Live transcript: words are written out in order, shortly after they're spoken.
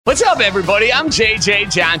What's up, everybody? I'm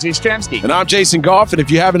JJ John Jastrzemski. And I'm Jason Goff, and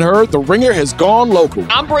if you haven't heard, The Ringer has gone local.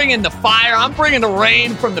 I'm bringing the fire, I'm bringing the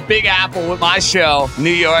rain from the Big Apple with my show,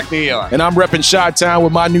 New York, New York. And I'm repping Chi-Town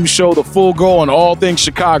with my new show, The Full Go, on all things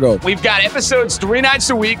Chicago. We've got episodes 3 nights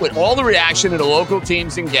a week with all the reaction to the local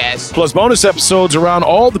teams and guests. Plus bonus episodes around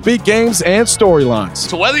all the big games and storylines.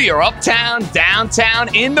 So whether you're uptown,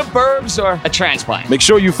 downtown, in the burbs, or a transplant, make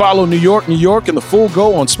sure you follow New York, New York, and The Full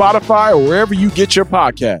Go on Spotify or wherever you get your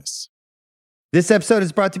podcasts. This episode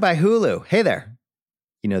is brought to you by Hulu. Hey there.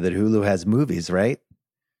 You know that Hulu has movies, right?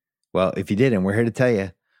 Well, if you didn't, we're here to tell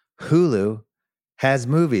you. Hulu has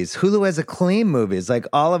movies. Hulu has acclaimed movies like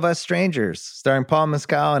All of Us Strangers, starring Paul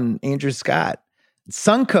Mescal and Andrew Scott.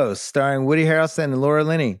 Suncoast, starring Woody Harrelson and Laura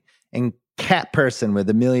Linney. And Cat Person with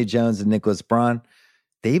Amelia Jones and Nicholas Braun.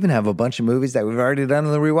 They even have a bunch of movies that we've already done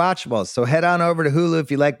in the Rewatchables. So head on over to Hulu if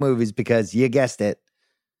you like movies, because you guessed it,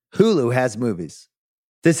 Hulu has movies.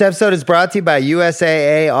 This episode is brought to you by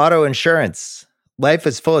USAA Auto Insurance. Life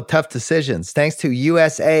is full of tough decisions. Thanks to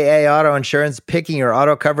USAA Auto Insurance, picking your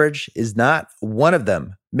auto coverage is not one of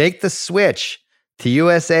them. Make the switch to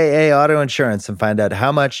USAA Auto Insurance and find out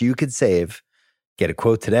how much you could save. Get a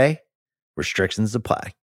quote today. Restrictions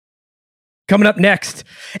apply. Coming up next,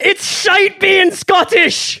 it's shite being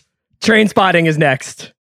Scottish. Trainspotting is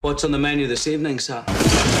next. What's on the menu this evening, sir?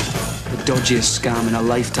 The dodgiest scam in a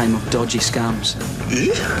lifetime of dodgy scams.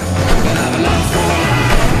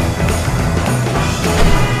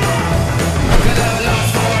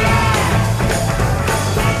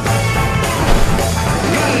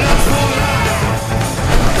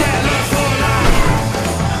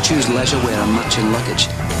 Choose leisure wear and matching luggage.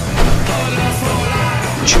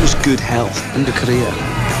 Choose good health and a career.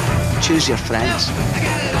 Choose your friends.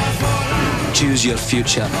 Choose your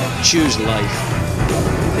future. Choose life.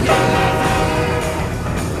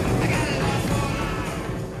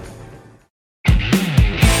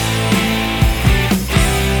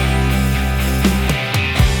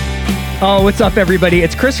 Oh, what's up, everybody?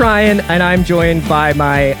 It's Chris Ryan, and I'm joined by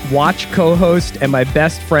my watch co-host and my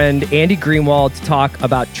best friend, Andy Greenwald, to talk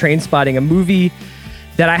about Trainspotting, a movie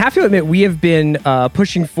that I have to admit we have been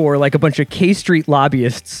pushing for like a bunch of K Street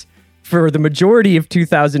lobbyists for the majority of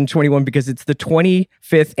 2021, because it's the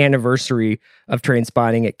 25th anniversary of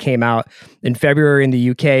Trainspotting. It came out in February in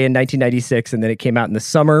the UK in 1996, and then it came out in the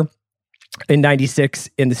summer in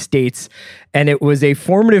 96 in the States. And it was a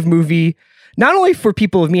formative movie, not only for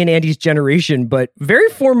people of me and Andy's generation, but very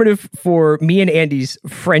formative for me and Andy's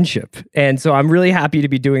friendship. And so I'm really happy to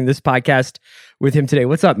be doing this podcast with him today.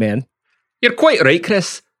 What's up, man? You're quite right,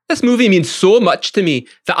 Chris. This movie means so much to me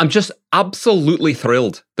that I'm just absolutely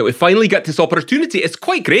thrilled that we finally get this opportunity. It's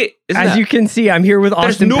quite great, isn't it? As you can see, I'm here with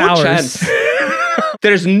Austin Powers. Chance.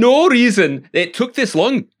 There's no reason that it took this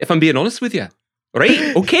long, if I'm being honest with you.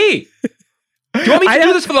 Right? Okay. Do you want me to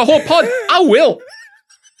do this for the whole pod? I will.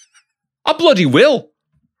 I bloody will.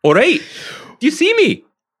 All right. Do you see me?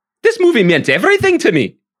 This movie meant everything to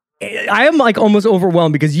me. I am like almost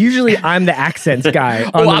overwhelmed, because usually I'm the accents guy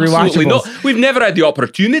on the absolutely Rewatchables. not. We've never had the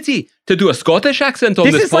opportunity to do a Scottish accent on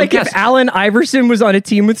this podcast. This is like if Allen Iverson was on a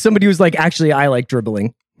team with somebody who's like, actually, I like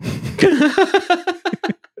dribbling.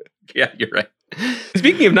 Yeah, you're right.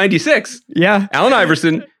 Speaking of 96, yeah, Allen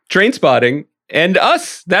Iverson, Trainspotting, and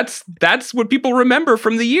us. That's what people remember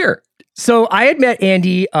from the year. So I had met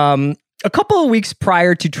Andy a couple of weeks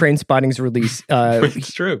prior to Trainspotting's release.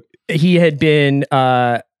 It's true. He had been...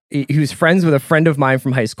 he was friends with a friend of mine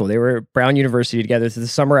from high school. They were at Brown University together. This is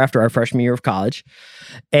the summer after our freshman year of college.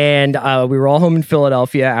 And we were all home in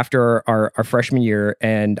Philadelphia after our freshman year.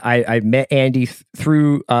 And I met Andy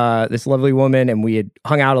through this lovely woman, and we had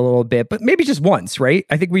hung out a little bit, but maybe just once, right?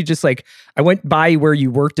 I think we just I went by where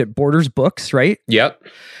you worked at Borders Books, right? Yep.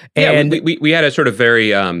 And yeah, we had a sort of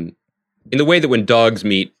very, in the way that when dogs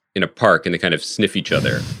meet in a park and they kind of sniff each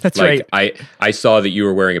other. That's right. I saw that you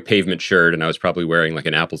were wearing a Pavement shirt, and I was probably wearing like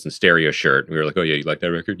an Apples and Stereo shirt. And we were like, oh yeah, you like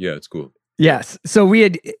that record? Yeah, it's cool. Yes. So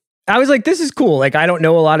I was like, this is cool. Like, I don't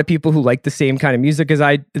know a lot of people who like the same kind of music as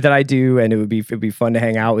I do. And it'd be fun to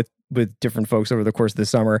hang out with different folks over the course of the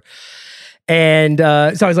summer. And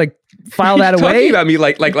so I was like, file that away. Talking about me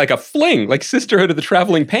like a fling, like Sisterhood of the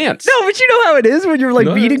Traveling Pants. No, but you know how it is when you're like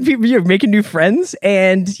meeting people, you're making new friends.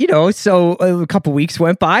 And, so a couple weeks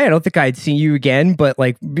went by. I don't think I'd seen you again, but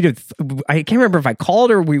I can't remember if I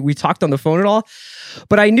called or we talked on the phone at all.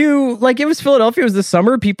 But I knew it was Philadelphia. It was the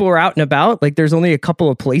summer. People were out and about. Like there's only a couple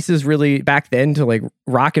of places really back then to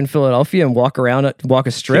rock in Philadelphia and walk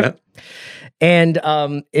a strip. Yeah. And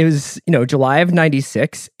it was, July of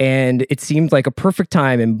 96, and it seemed like a perfect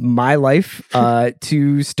time in my life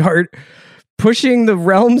to start pushing the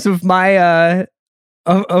realms of my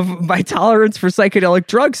of my tolerance for psychedelic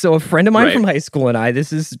drugs. So a friend of mine Right. from high school and I,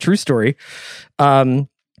 this is a true story.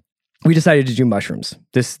 We decided to do mushrooms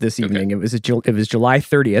this evening. It was July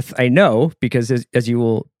 30th. I know because as you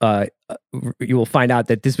will find out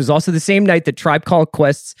that this was also the same night that Tribe Called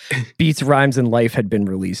Quest's Beats, Rhymes, and Life had been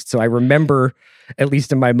released. So I remember, at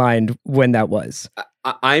least in my mind, when that was.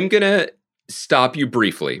 I'm gonna stop you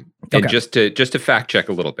briefly and Okay. just to fact check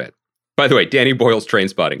a little bit. By the way, Danny Boyle's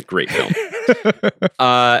Trainspotting, great film.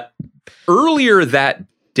 Earlier that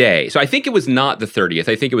day, so I think it was not the 30th.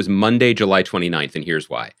 I think it was Monday, July 29th, and here's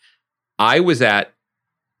why. I was at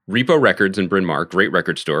Repo Records in Bryn Mawr, great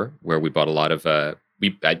record store, where we bought a lot of,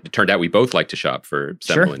 it turned out we both like to shop for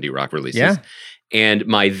seminal indie rock releases. Yeah. And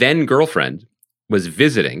my then girlfriend was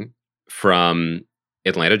visiting from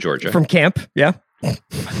Atlanta, Georgia. From camp, yeah.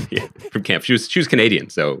 Yeah, from camp. She was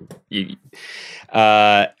Canadian, so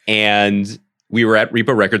and we were at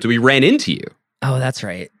Repo Records. We ran into you. Oh, that's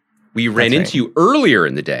right. We ran into you earlier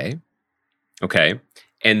in the day. Okay.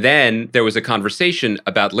 And then there was a conversation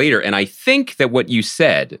about later. And I think that what you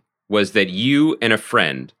said was that you and a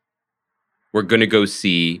friend were going to go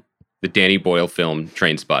see the Danny Boyle film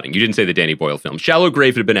Trainspotting. You didn't say the Danny Boyle film. Shallow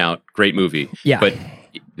Grave had been out. Great movie. Yeah. But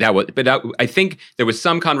I think there was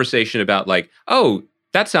some conversation about like, oh,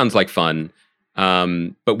 that sounds like fun.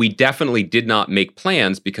 But we definitely did not make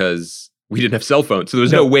plans because we didn't have cell phones. So there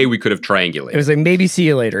was no way we could have triangulated. It was like, maybe see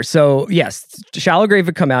you later. So yes, Shallow Grave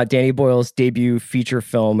had come out, Danny Boyle's debut feature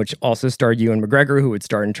film, which also starred Ewan McGregor, who would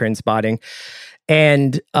star in Trainspotting.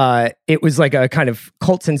 And it was like a kind of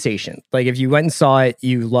cult sensation. Like if you went and saw it,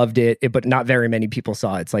 you loved it, but not very many people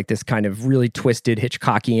saw it. It's like this kind of really twisted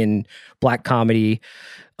Hitchcockian black comedy,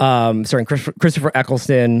 starring Christopher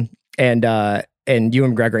Eccleston and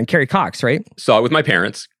Ewan McGregor and Carrie Cox, right? Saw it with my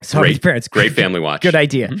parents. Great family watch. Good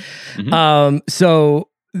idea. Mm-hmm. So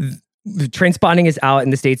the Trainspotting is out in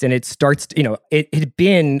the States, and it starts, it had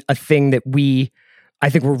been a thing that I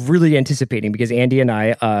think we're really anticipating, because Andy and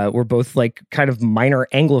I were both like kind of minor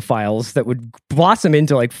Anglophiles that would blossom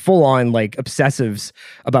into like full on like obsessives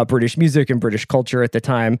about British music and British culture at the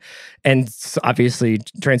time. And obviously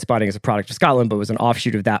Trainspotting is a product of Scotland, but was an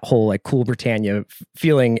offshoot of that whole like cool Britannia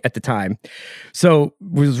feeling at the time. So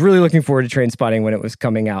was really looking forward to Trainspotting when it was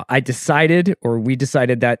coming out. We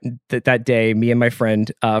decided that day, me and my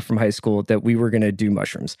friend from high school, that we were going to do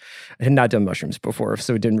mushrooms. I had not done mushrooms before,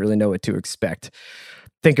 so didn't really know what to expect.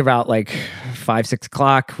 Think about like 5, 6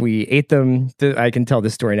 o'clock. We ate them. I can tell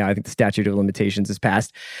this story now. I think the statute of limitations has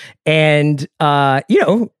passed. And,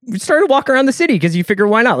 we started walking around the city because you figure,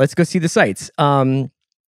 why not? Let's go see the sights. And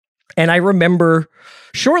I remember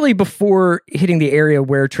shortly before hitting the area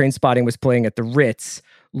where Trainspotting was playing at the Ritz,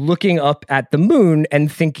 looking up at the moon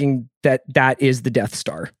and thinking that is the Death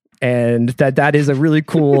Star. And that is a really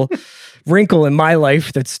cool wrinkle in my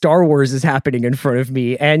life that Star Wars is happening in front of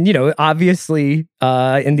me. And, obviously,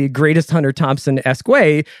 in the greatest Hunter Thompson-esque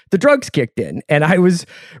way, the drugs kicked in. And I was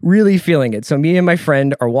really feeling it. So me and my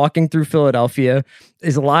friend are walking through Philadelphia.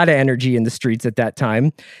 There's a lot of energy in the streets at that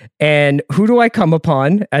time. And who do I come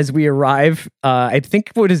upon as we arrive? I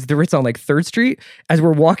think what is the Ritz on like 3rd Street? As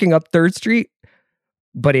we're walking up 3rd Street,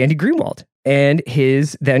 but Andy Greenwald and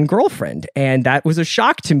his then girlfriend. And that was a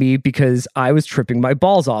shock to me because I was tripping my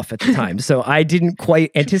balls off at the time. So I didn't quite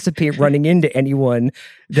anticipate running into anyone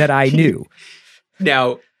that I knew.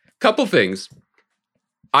 Now, couple things.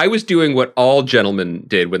 I was doing what all gentlemen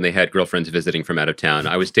did when they had girlfriends visiting from out of town.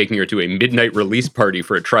 I was taking her to a midnight release party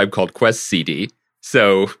for a Tribe Called Quest CD.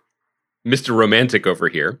 So, Mr. Romantic over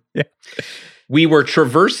here. Yeah. We were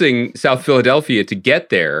traversing South Philadelphia to get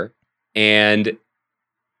there and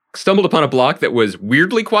stumbled upon a block that was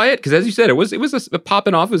weirdly quiet, because as you said, it was a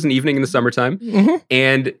popping off. It was an evening in the summertime. Mm-hmm.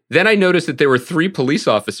 And then I noticed that there were 3 police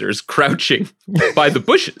officers crouching by the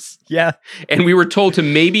bushes. Yeah. And we were told to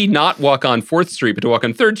maybe not walk on 4th Street, but to walk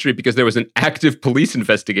on 3rd Street because there was an active police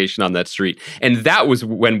investigation on that street. And that was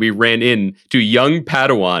when we ran in to young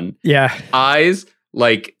Padawan. Yeah. Eyes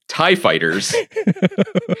like TIE fighters.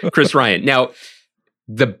 Chris Ryan. Now,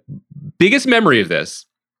 the biggest memory of this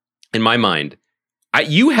in my mind,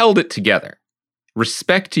 you held it together.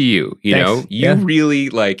 Respect to you. Thanks. You really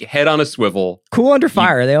like head on a swivel. Cool under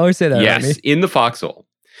fire. They always say that. Yes, in the foxhole.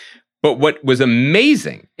 But what was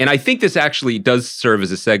amazing, and I think this actually does serve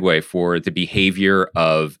as a segue for the behavior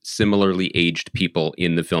of similarly aged people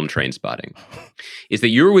in the film Trainspotting, is that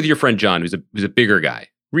you were with your friend John, who's a bigger guy,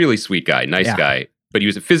 really sweet guy, nice guy, but he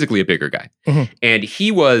was physically a bigger guy. Mm-hmm. And he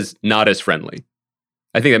was not as friendly.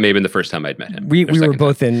 I think that may have been the first time I'd met him. We were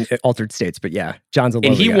both in altered states, but yeah, John's a lovely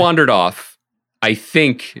guy. And he wandered off I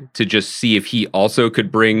think to just see if he also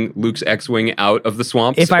could bring Luke's X-Wing out of the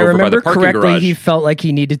swamps. If I over by remember the parking correctly, garage. he felt like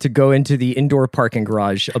he needed to go into the indoor parking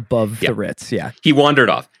garage above the Ritz. Yeah. He wandered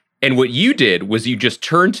off. And what you did was you just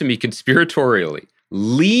turned to me conspiratorially,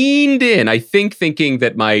 leaned in, I think thinking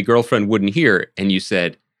that my girlfriend wouldn't hear, and you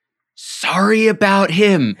said, "Sorry about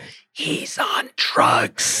him. He's on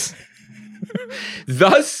drugs."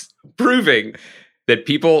 Thus proving that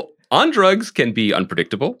people on drugs can be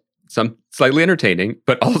unpredictable, some slightly entertaining,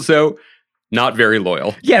 but also not very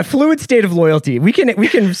loyal. Yeah, fluid state of loyalty. We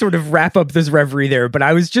can sort of wrap up this reverie there, but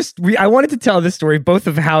I wanted to tell this story both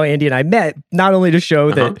of how Andy and I met, not only to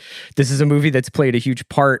show that this is a movie that's played a huge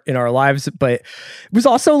part in our lives, but it was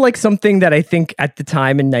also like something that I think at the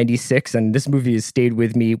time in 96, and this movie has stayed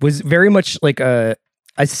with me, was very much like a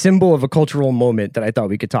symbol of a cultural moment that I thought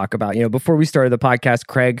we could talk about. You know, before we started the podcast,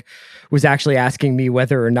 Craig was actually asking me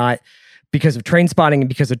whether or not, because of Trainspotting and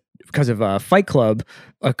because of Fight Club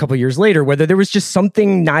a couple years later, whether there was just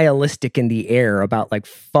something nihilistic in the air about like,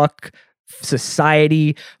 fuck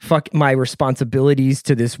society, fuck my responsibilities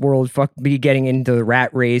to this world, fuck me getting into the rat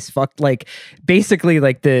race, fuck like basically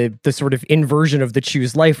like the sort of inversion of the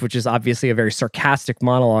choose life, which is obviously a very sarcastic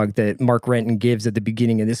monologue that Mark Renton gives at the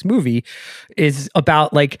beginning of this movie, is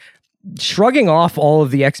about like shrugging off all of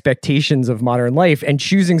the expectations of modern life and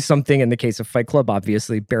choosing something, in the case of Fight Club,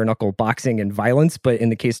 obviously bare knuckle boxing and violence, but in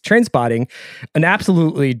the case of Trainspotting, an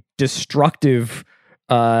absolutely destructive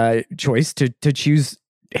choice to choose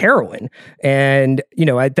heroin. And, you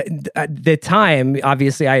know, at the time,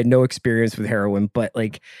 obviously I had no experience with heroin, but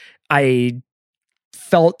like I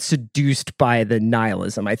felt seduced by the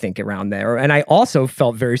nihilism, I think, around there. And I also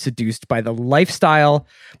felt very seduced by the lifestyle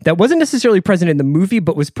that wasn't necessarily present in the movie,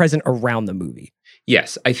 but was present around the movie.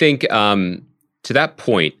 Yes, I think to that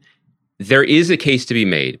point, there is a case to be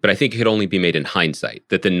made, but I think it could only be made in hindsight,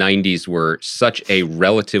 that the 90s were such a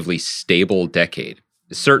relatively stable decade.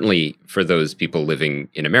 Certainly for those people living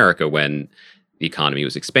in America when the economy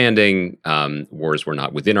was expanding, wars were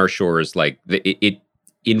not within our shores. Like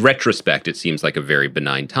in retrospect, it seems like a very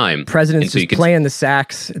benign time. President's just playing the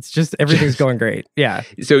sax. It's just, everything's going great. Yeah.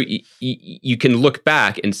 So you can look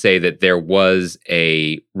back and say that there was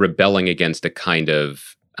a rebelling against a kind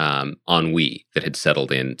of ennui that had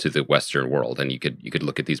settled into the Western world. And you could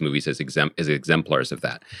look at these movies as exemplars of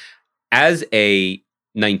that. As a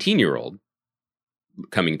 19-year-old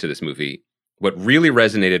coming to this movie, what really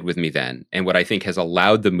resonated with me then, and what I think has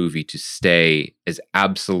allowed the movie to stay as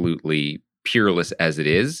absolutely peerless as it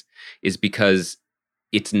is because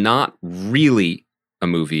it's not really a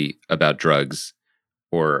movie about drugs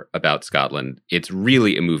or about Scotland. It's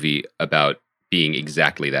really a movie about being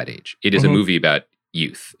exactly that age. It is a movie about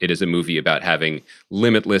youth. It is a movie about having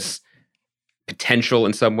limitless potential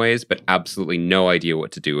in some ways, but absolutely no idea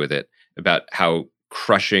what to do with it, about how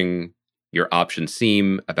crushing your options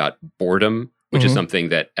seem, about boredom, which is something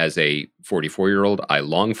that as a 44-year-old I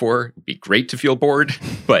long for. It'd be great to feel bored,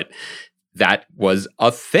 but that was a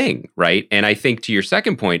thing, right? And I think to your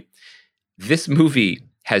second point, this movie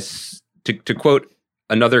has, to quote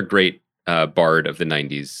another great bard of the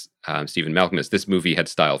 90s, Stephen Malkmus, this movie had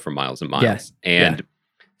style for miles and miles. Yes. And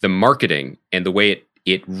the marketing and the way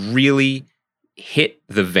it really hit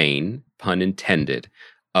the vein, pun intended,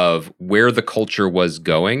 of where the culture was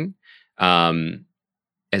going.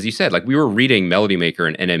 As you said, like we were reading Melody Maker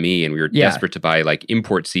and NME, and we were desperate to buy like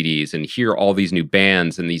import CDs and hear all these new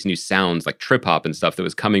bands and these new sounds like trip hop and stuff that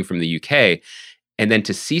was coming from the UK. And then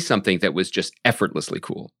to see something that was just effortlessly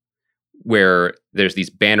cool, where there's these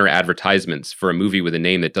banner advertisements for a movie with a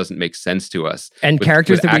name that doesn't make sense to us. And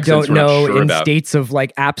characters that we don't know in states of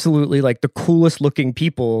like absolutely like the coolest looking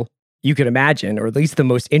people you could imagine, or at least the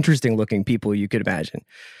most interesting looking people you could imagine.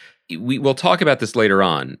 We'll talk about this later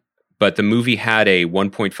on. But the movie had a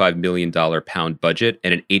 $1.5 million pound budget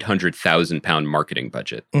and an 800,000 pound marketing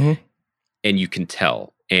budget. And you can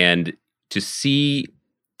tell. And to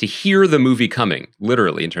hear the movie coming,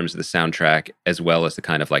 literally in terms of the soundtrack, as well as the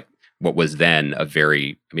kind of like what was then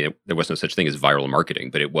there was no such thing as viral marketing,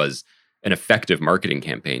 but it was an effective marketing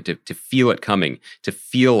campaign, to feel it coming, to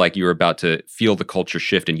feel like you were about to feel the culture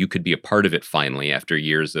shift and you could be a part of it finally after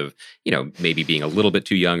years of, maybe being a little bit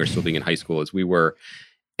too young or still being in high school as we were.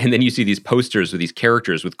 And then you see these posters with these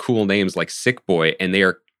characters with cool names like Sick Boy, and they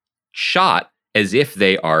are shot as if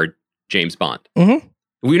they are James Bond.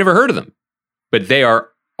 We never heard of them, but they are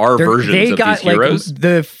our versions of these heroes.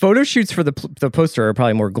 The photo shoots for the poster are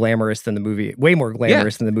probably more glamorous than the movie, way more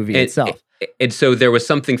glamorous than the movie itself. And so there was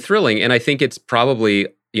something thrilling, and I think it's probably,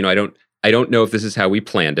 I don't know if this is how we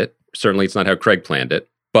planned it. Certainly, it's not how Craig planned it,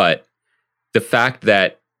 but the fact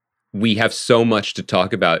that we have so much to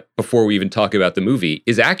talk about before we even talk about the movie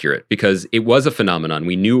is accurate, because it was a phenomenon.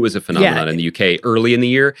 We knew it was a phenomenon in the UK early in the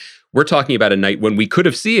year. We're talking about a night when we could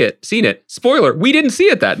have seen it. Spoiler, we didn't see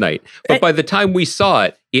it that night. But by the time we saw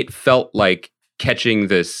it, it felt like catching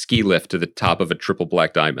the ski lift to the top of a triple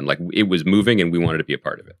black diamond. Like, it was moving and we wanted to be a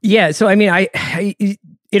part of it. Yeah. So, I mean,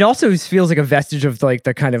 it also feels like a vestige of like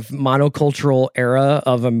the kind of monocultural era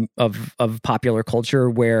of popular culture,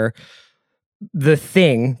 where the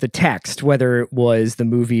text, whether it was the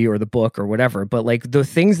movie or the book or whatever, but like the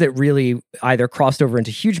things that really either crossed over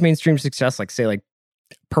into huge mainstream success, like say like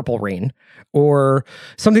Purple Rain, or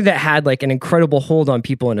something that had like an incredible hold on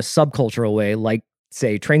people in a subcultural way, like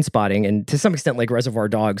say Trainspotting, and to some extent like Reservoir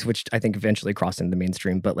Dogs, which I think eventually crossed into the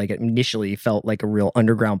mainstream, but like it initially felt like a real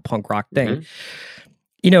underground punk rock thing. Mm-hmm.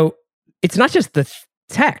 You know, it's not just the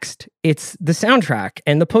text, it's the soundtrack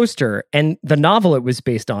and the poster and the novel it was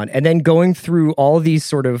based on, and then going through all these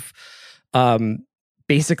sort of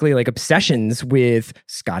basically like obsessions with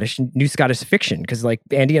new Scottish fiction, because like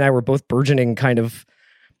Andy and I were both burgeoning kind of,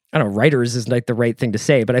 I don't know, writers is like the right thing to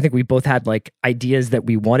say, but I think we both had like ideas that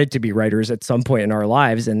we wanted to be writers at some point in our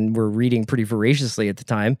lives, and were reading pretty voraciously at the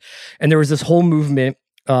time. And there was this whole movement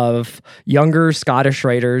of younger Scottish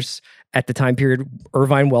writers at the time period,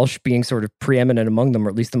 Irvine Welsh being sort of preeminent among them, or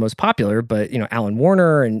at least the most popular, but, you know, Alan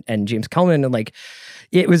Warner and James Kellman. And like,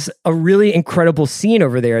 it was a really incredible scene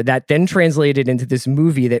over there that then translated into this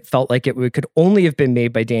movie that felt like it could only have been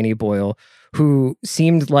made by Danny Boyle, who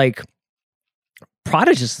seemed like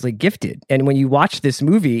prodigiously gifted. And when you watch this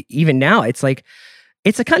movie, even now, it's like,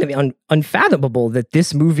 it's a kind of unfathomable that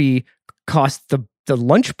this movie cost the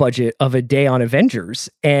lunch budget of a day on Avengers,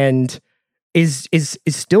 and is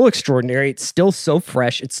still extraordinary. It's still so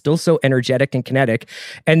fresh. It's still so energetic and kinetic.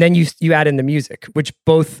 And then you add in the music, which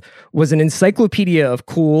both was an encyclopedia of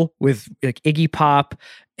cool, with like Iggy Pop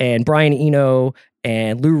and Brian Eno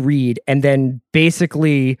and Lou Reed, and then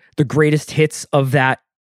basically the greatest hits of that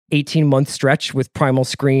 18-month stretch with Primal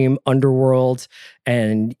Scream, Underworld,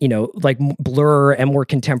 and, you know, like Blur and more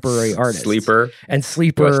contemporary artists. Sleeper,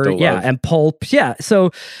 yeah, and Pulp. Yeah.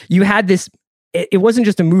 So you had this. It wasn't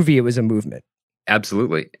just a movie, it was a movement.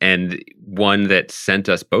 Absolutely. And one that sent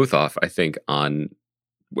us both off, I think, on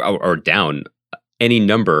or down any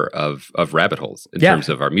number of rabbit holes in terms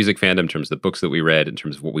of our music fandom, in terms of the books that we read, in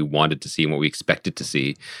terms of what we wanted to see and what we expected to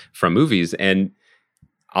see from movies. And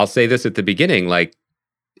I'll say this at the beginning, like,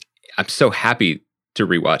 I'm so happy to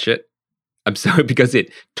rewatch it. Because it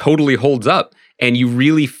totally holds up, and you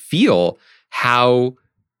really feel how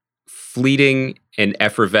fleeting and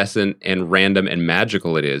effervescent and random and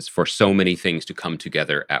magical it is for so many things to come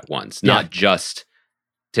together at once. Not just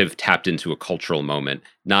to have tapped into a cultural moment,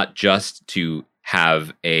 not just to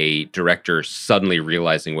have a director suddenly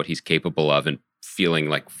realizing what he's capable of and feeling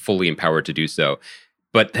like fully empowered to do so,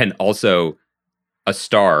 but then also a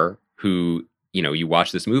star who, you know, you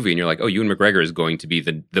watch this movie and you're like, oh, Ewan McGregor is going to be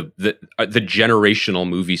the generational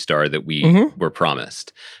movie star that we were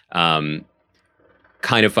promised. Kind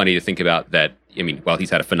of funny to think about that. I mean, while he's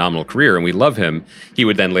had a phenomenal career and we love him, he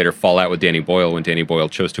would then later fall out with Danny Boyle when Danny Boyle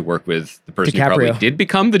chose to work with the person who probably did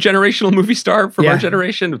become the generational movie star from our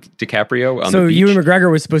generation, DiCaprio. So Ewan McGregor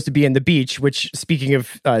was supposed to be in The Beach, which, speaking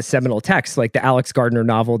of seminal texts, like the Alex Gardner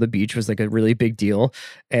novel, The Beach, was like a really big deal.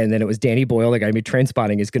 And then it was Danny Boyle, the guy who made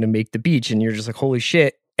Trainspotting, is going to make The Beach. And you're just like, holy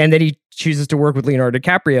shit. And then he chooses to work with Leonardo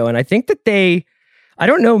DiCaprio. And I think that I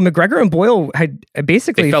don't know, McGregor and Boyle had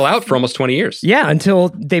basically... They fell out for almost 20 years. Yeah, until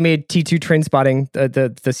they made T2 Trainspotting,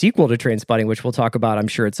 the sequel to Trainspotting, which we'll talk about, I'm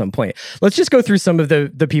sure, at some point. Let's just go through some of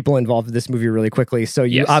the people involved in this movie really quickly. So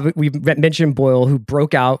we mentioned Boyle, who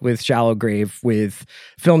broke out with Shallow Grave with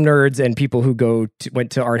film nerds and people who went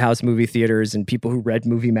to art house movie theaters and people who read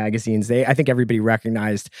movie magazines. I think everybody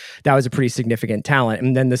recognized that was a pretty significant talent.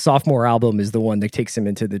 And then the sophomore album is the one that takes him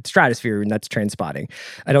into the stratosphere, and that's Trainspotting.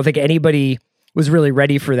 I don't think anybody was really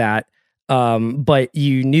ready for that. But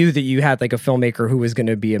you knew that you had like a filmmaker who was going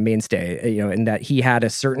to be a mainstay, you know, and that he had a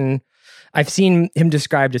certain, I've seen him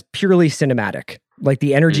described as purely cinematic. Like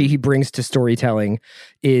the energy he brings to storytelling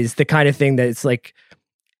is the kind of thing that it's like,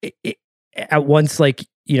 at once, like,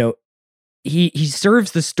 you know, he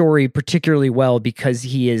serves the story particularly well because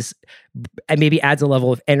he is, and maybe adds a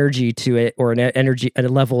level of energy to it, or a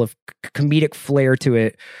level of comedic flair to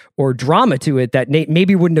it, or drama to it that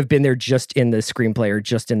maybe wouldn't have been there just in the screenplay or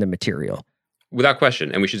just in the material. Without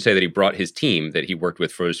question. And we should say that he brought his team that he worked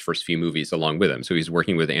with for his first few movies along with him. So he's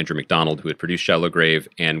working with Andrew McDonald, who had produced Shallow Grave,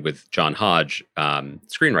 and with John Hodge,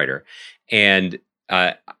 screenwriter. And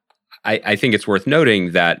I think it's worth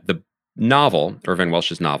noting that the novel, Irvine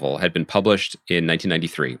Welsh's novel, had been published in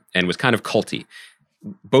 1993 and was kind of culty.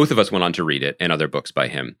 both of us went on to read it and other books by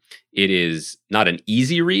him. It is not an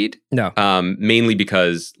easy read. No. Mainly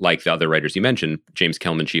because, like the other writers you mentioned, James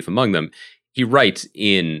Kelman chief among them, he writes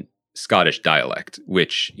in Scottish dialect,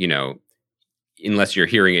 which, unless you're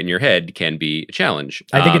hearing it in your head, can be a challenge.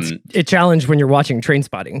 I think it's a challenge when you're watching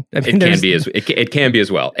Trainspotting. I mean, it can be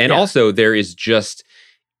as well. And also there is just,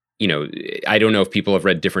 I don't know if people have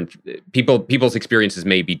read different people's experiences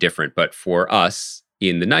may be different, but for us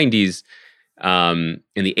in the 90s, in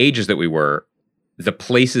the ages that we were, the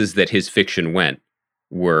places that his fiction went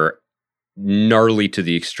were gnarly to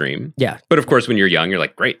the extreme. Yeah. But of course, when you're young, you're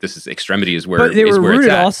like, great, this is extremity is where But they were where rooted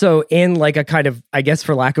it's at. also in like a kind of, I guess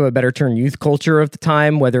for lack of a better term, youth culture of the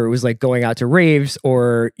time, whether it was like going out to raves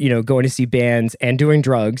or, going to see bands and doing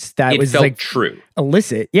drugs. That was felt like true.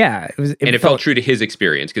 Illicit. Yeah. It felt true to his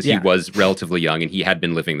experience because he was relatively young and he had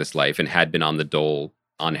been living this life and had been on the dole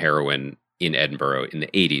on heroin in Edinburgh in the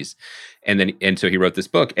 80s. And so he wrote this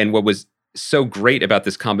book. And what was so great about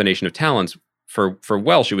this combination of talents for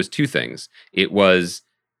Welsh, it was two things. It was,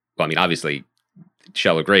 obviously,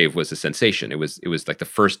 Shallow Grave was a sensation. It was like the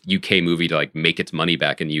first UK movie to like make its money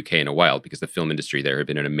back in the UK in a while because the film industry there had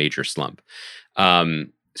been in a major slump.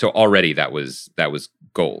 So already that was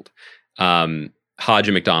gold. Hodge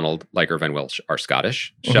and MacDonald, like Irvine Welsh, are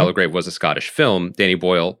Scottish. Mm-hmm. Shallow Grave was a Scottish film. Danny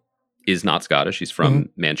Boyle is not Scottish. He's from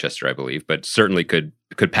Manchester, I believe, but certainly could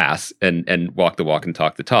pass and walk the walk and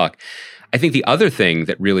talk the talk. I think the other thing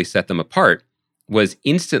that really set them apart was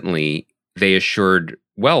instantly they assured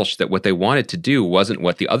Welsh that what they wanted to do wasn't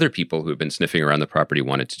what the other people who had been sniffing around the property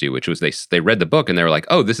wanted to do, which was they read the book and they were like,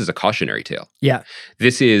 oh, this is a cautionary tale. Yeah.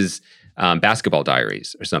 This is Basketball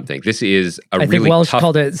Diaries or something. This is I think Welsh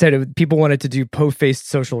said people wanted to do po-faced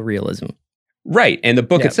social realism. Right. And the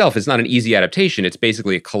book itself is not an easy adaptation. It's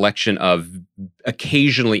basically a collection of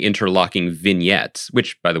occasionally interlocking vignettes,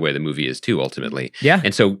 which, by the way, the movie is too, ultimately. Yeah.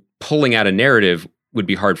 And so pulling out a narrative would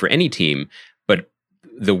be hard for any team, but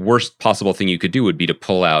the worst possible thing you could do would be to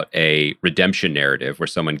pull out a redemption narrative where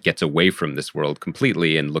someone gets away from this world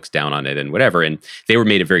completely and looks down on it and whatever. And they were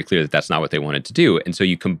made it very clear that that's not what they wanted to do. And so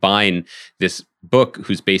you combine this book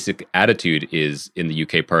whose basic attitude is, in the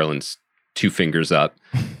UK parlance, 2 fingers up,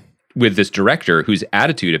 with this director whose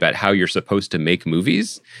attitude about how you're supposed to make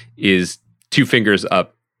movies is 2 fingers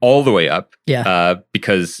up, all the way up,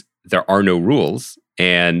 because there are no rules.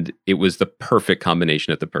 And it was the perfect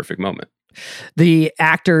combination at the perfect moment. The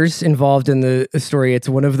actors involved in the story, it's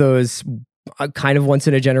one of those kind of once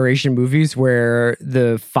in a generation movies where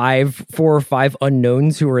the 4 or 5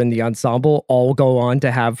 unknowns who are in the ensemble all go on to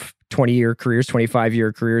have 20-year careers,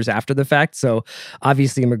 25-year careers after the fact. So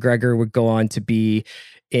obviously McGregor would go on to be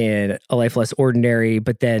in A Life Less Ordinary,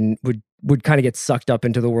 but then would kind of get sucked up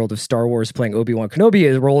into the world of Star Wars, playing Obi-Wan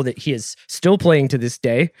Kenobi, a role that he is still playing to this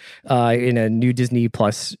day in a new Disney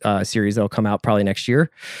Plus series that'll come out probably next year.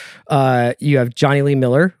 You have Johnny Lee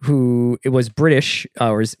Miller, who was British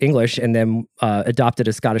or is English, and then adopted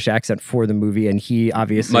a Scottish accent for the movie, and he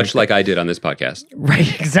obviously much like I did on this podcast, right?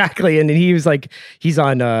 Exactly, and then he's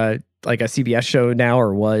on like a CBS show now,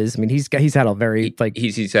 or was. I mean, he's had a very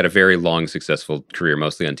he's had a very long, successful career,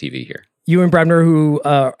 mostly on TV here. Ewan Bremner, who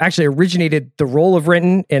actually originated the role of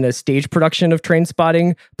Renton in a stage production of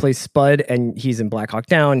Trainspotting, plays Spud, and he's in Black Hawk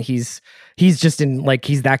Down. He's just in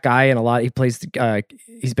he's that guy in a lot. He plays.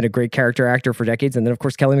 He's been a great character actor for decades, and then of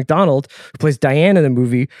course Kelly MacDonald, who plays Diane in the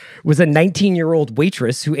movie, was a 19-year-old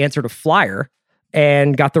waitress who answered a flyer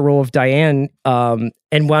and got the role of Diane,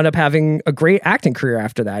 and wound up having a great acting career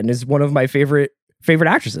after that, and is one of my favorite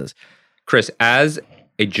actresses. Chris, as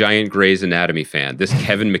a giant Grey's Anatomy fan, this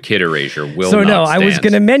Kevin McKidd erasure will so not no, stand. I was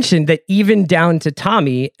going to mention that even down to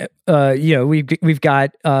Tommy, we've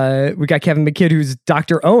got Kevin McKidd, who's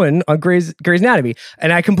Dr. Owen on Grey's Anatomy,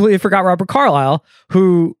 and I completely forgot Robert Carlyle,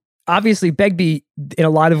 who obviously Begbie in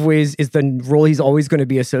a lot of ways is the role he's always going to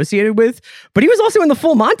be associated with, but he was also in The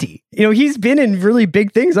Full Monty. He's been in really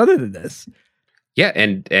big things other than this. Yeah,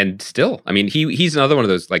 and still, I mean, he's another one of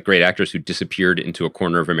those great actors who disappeared into a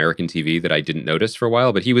corner of American TV that I didn't notice for a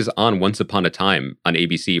while. But he was on Once Upon a Time on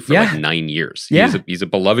ABC for 9 years. He's a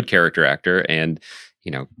beloved character actor, and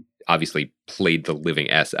obviously played the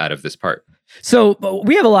living S out of this part. So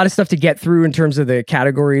we have a lot of stuff to get through in terms of the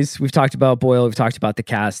categories. We've talked about Boyle. We've talked about the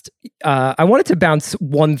cast. I wanted to bounce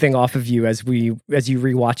one thing off of you as you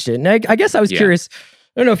rewatched it, and I guess I was curious.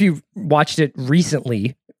 I don't know if you watched it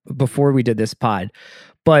recently before we did this pod,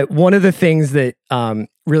 but one of the things that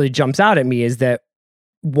really jumps out at me is that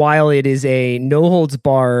while it is a no holds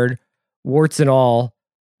barred, warts and all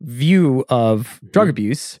view of drug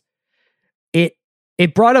abuse,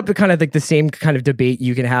 it brought up the kind of the same kind of debate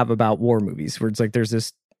you can have about war movies, where it's there's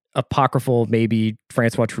this apocryphal, maybe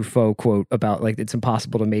Francois Truffaut quote about like it's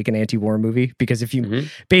impossible to make an anti-war movie because if you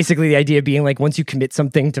basically the idea being like once you commit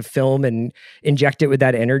something to film and inject it with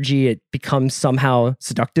that energy, it becomes somehow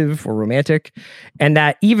seductive or romantic. And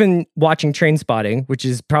that even watching Trainspotting, which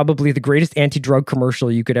is probably the greatest anti-drug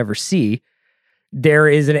commercial you could ever see, there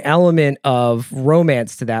is an element of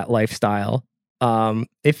romance to that lifestyle.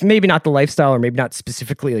 If maybe not the lifestyle or maybe not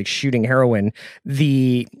specifically like shooting heroin,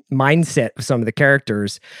 the mindset of some of the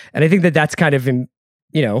characters. And I think that that's kind of,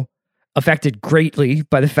 affected greatly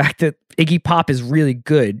by the fact that Iggy Pop is really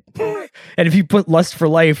good. And if you put Lust for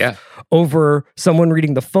Life over someone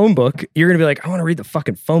reading the phone book, you're going to be like, I want to read the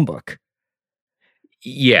fucking phone book.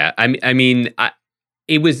 Yeah.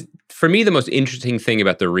 It was, for me, the most interesting thing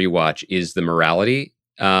about the rewatch is the morality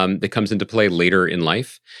that comes into play later in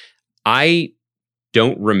life. I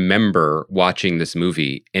don't remember watching this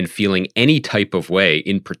movie and feeling any type of way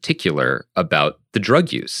in particular about the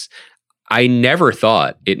drug use. I never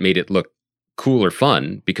thought it made it look cool or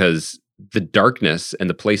fun because the darkness and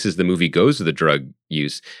the places the movie goes with the drug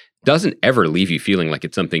use doesn't ever leave you feeling like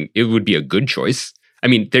it's something, it would be a good choice. I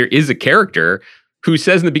mean, there is a character who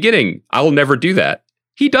says in the beginning, I will never do that.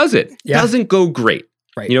 He does it. Yeah. Doesn't go great.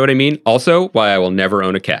 Right. You know what I mean? Also, why I will never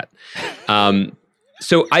own a cat.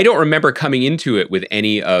 So I don't remember coming into it with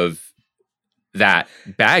any of that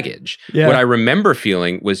baggage. Yeah. What I remember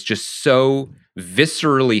feeling was just so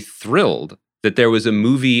viscerally thrilled that there was a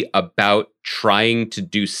movie about trying to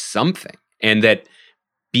do something and that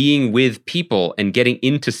being with people and getting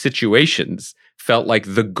into situations felt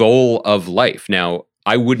like the goal of life. Now,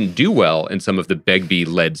 I wouldn't do well in some of the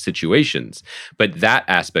Begbie-led situations, but that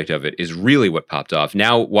aspect of it is really what popped off.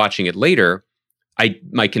 Now, watching it later,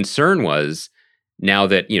 my concern was, now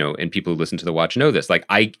that, and people who listen to the watch know this, like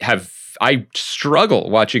I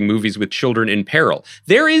struggle watching movies with children in peril.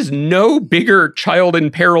 There is no bigger child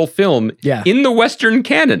in peril film in the Western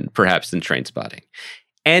canon, perhaps, than Trainspotting.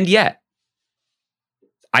 And yet,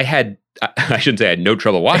 I shouldn't say I had no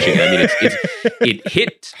trouble watching it. I mean, it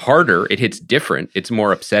hits harder, it hits different, it's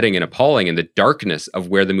more upsetting and appalling, and the darkness of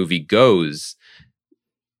where the movie goes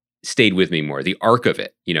stayed with me more, the arc of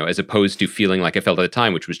it, as opposed to feeling like I felt at the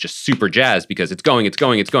time, which was just super jazzed because it's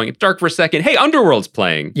dark for a second. Hey, Underworld's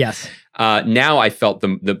playing. Yes. Now I felt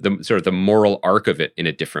the sort of the moral arc of it in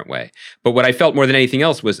a different way. But what I felt more than anything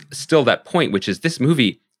else was still that point, which is this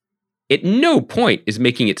movie, at no point is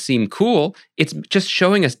making it seem cool. It's just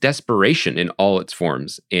showing us desperation in all its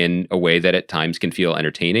forms in a way that at times can feel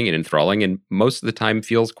entertaining and enthralling, and most of the time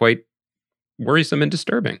feels quite worrisome and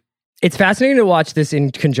disturbing. It's fascinating to watch this in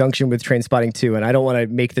conjunction with Trainspotting 2, and I don't want to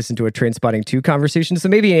make this into a Trainspotting 2 conversation, so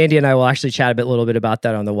maybe Andy and I will actually chat a little bit about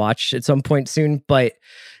that on the watch at some point soon, but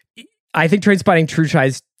I think Trainspotting 2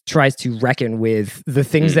 tries to reckon with the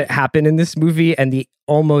things that happen in this movie and the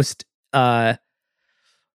almost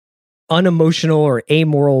unemotional or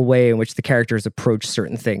amoral way in which the characters approach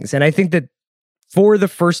certain things. And I think that for the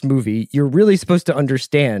first movie, you're really supposed to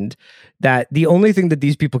understand that the only thing that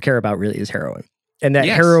these people care about really is heroin. And that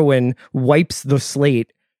heroin wipes the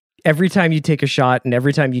slate every time you take a shot, and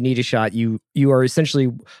every time you need a shot, you are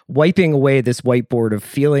essentially wiping away this whiteboard of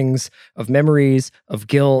feelings, of memories, of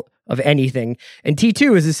guilt, of anything. And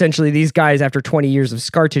T2 is essentially these guys after 20 years of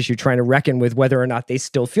scar tissue trying to reckon with whether or not they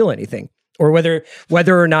still feel anything, or whether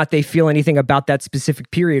or not they feel anything about that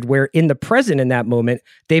specific period where in the present, in that moment,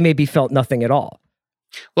 they maybe felt nothing at all.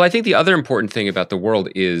 Well, I think the other important thing about the world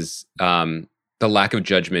is the lack of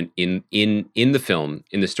judgment in the film,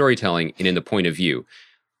 in the storytelling, and in the point of view.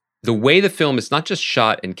 The way the film is not just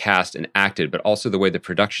shot and cast and acted, but also the way the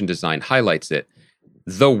production design highlights it.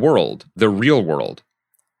 The world, the real world,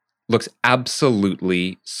 looks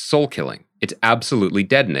absolutely soul-killing. It's absolutely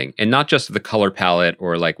deadening. And not just the color palette,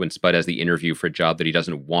 or like when Spud has the interview for a job that he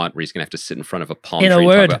doesn't want, where he's going to have to sit in front of a palm tree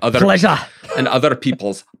and talk about pleasure. And other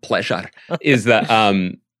people's pleasure, is that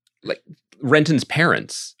like Renton's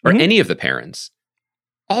parents, or any of the parents,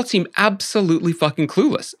 all seem absolutely fucking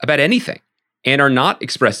clueless about anything and are not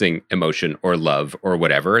expressing emotion or love or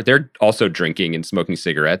whatever. They're also drinking and smoking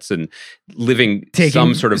cigarettes and taking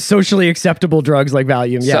some sort of socially acceptable drugs like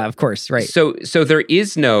Valium. Yeah, of course. Right. So there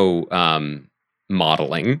is no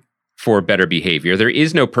modeling for better behavior. There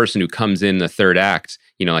is no person who comes in the third act,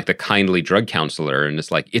 like the kindly drug counselor, and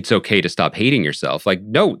it's like, it's okay to stop hating yourself. Like,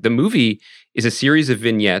 no, the movie is a series of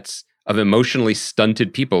vignettes of emotionally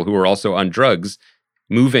stunted people who are also on drugs,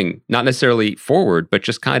 moving, not necessarily forward, but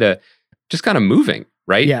just kind of moving,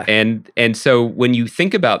 right? Yeah. And so when you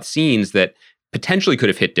think about scenes that potentially could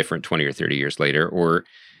have hit different 20 or 30 years later, or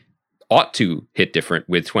ought to hit different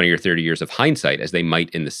with 20 or 30 years of hindsight, as they might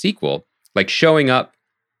in the sequel, like showing up.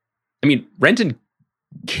 I mean, Renton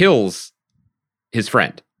kills his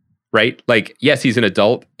friend, right? Like, yes, he's an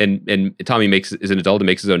adult, and Tommy is an adult and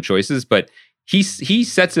makes his own choices, but he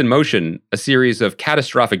sets in motion a series of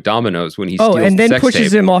catastrophic dominoes when he steals and then the sex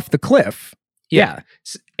pushes tape. him off the cliff. Yeah.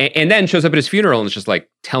 And then shows up at his funeral and is just like,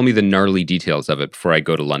 tell me the gnarly details of it before I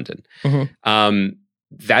go to London.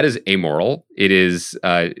 That is amoral. It is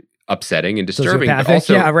upsetting and disturbing. But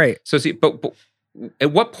also, yeah, right. So but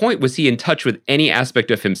at what point was he in touch with any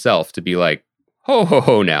aspect of himself to be like, ho, ho,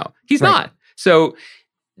 ho now? He's not. So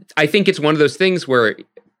I think it's one of those things where,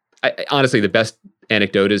 honestly, the best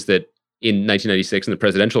anecdote is that in 1996 in the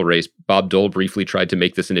presidential race, Bob Dole briefly tried to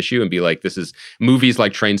make this an issue and be like, this is movies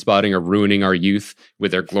like Trainspotting are ruining our youth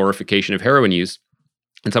with their glorification of heroin use.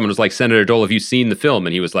 And someone was like, Senator Dole, have you seen the film?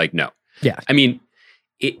 And he was like, no. Yeah. I mean,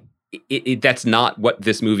 that's not what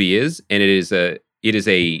this movie is. And it is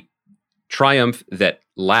a triumph that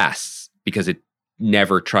lasts because it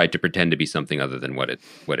never tried to pretend to be something other than what it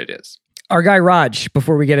is. Our guy Raj,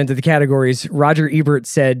 before we get into the categories, Roger Ebert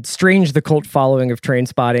said, strange the cult following of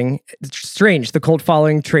Trainspotting. Strange the cult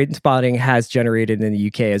following Trainspotting has generated in the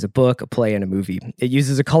UK as a book, a play, and a movie. It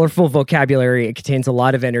uses a colorful vocabulary. It contains a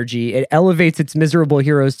lot of energy. It elevates its miserable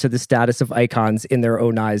heroes to the status of icons in their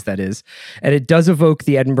own eyes, that is. And it does evoke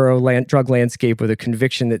the Edinburgh drug landscape with a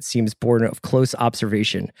conviction that seems born of close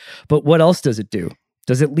observation. But what else does it do?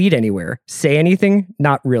 Does it lead anywhere? Say anything?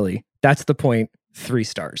 Not really. That's the point. 3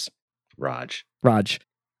 stars. Raj.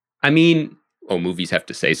 I mean, movies have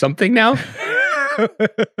to say something now?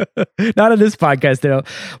 Not on this podcast, though.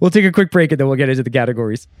 We'll take a quick break and then we'll get into the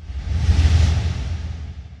categories.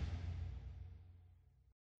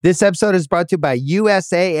 This episode is brought to you by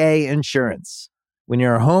USAA Insurance. When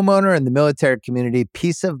you're a homeowner in the military community,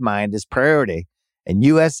 peace of mind is priority. And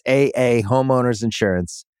USAA Homeowners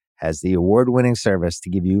Insurance has the award-winning service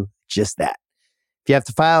to give you just that. If you have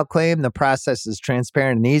to file a claim, the process is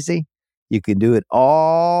transparent and easy. You can do it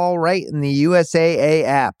all right in the USAA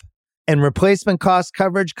app. And replacement cost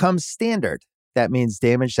coverage comes standard. That means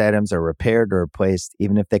damaged items are repaired or replaced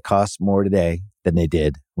even if they cost more today than they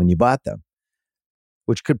did when you bought them.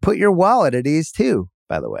 Which could put your wallet at ease too,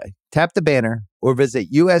 by the way. Tap the banner or visit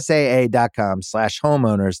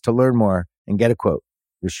usaa.com/homeowners to learn more and get a quote.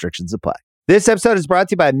 Restrictions apply. This episode is brought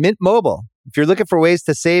to you by Mint Mobile. If you're looking for ways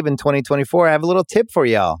to save in 2024, I have a little tip for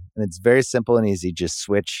y'all. And it's very simple and easy. Just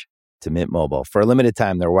switch to Mint Mobile. For a limited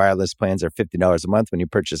time, their wireless plans are $50 a month when you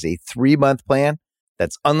purchase a 3-month plan.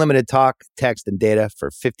 That's unlimited talk, text, and data for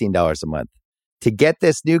 $15 a month. To get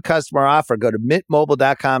this new customer offer, go to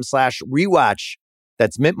mintmobile.com/rewatch.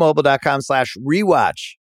 That's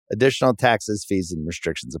mintmobile.com/rewatch. Additional taxes, fees, and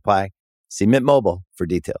restrictions apply. See Mint Mobile for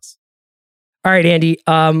details. All right, Andy.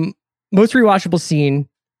 Most rewatchable scene.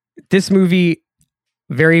 This movie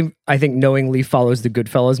very, I think, knowingly follows the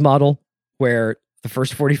Goodfellas model, where the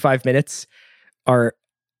first 45 minutes are,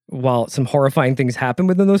 while some horrifying things happen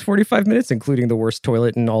within those 45 minutes, including the worst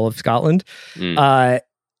toilet in all of Scotland,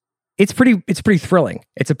 it's pretty thrilling.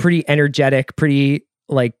 It's a pretty energetic, pretty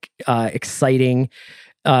exciting,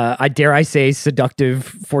 I dare I say, seductive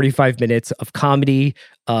 45 minutes of comedy,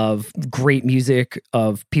 of great music,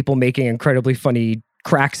 of people making incredibly funny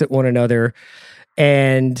cracks at one another.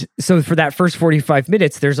 And so for that first 45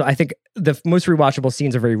 minutes, I think the most rewatchable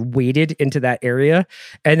scenes are very weighted into that area.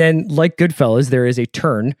 And then, like Goodfellas, there is a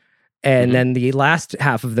turn. And then the last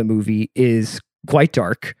half of the movie is quite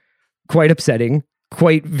dark, quite upsetting,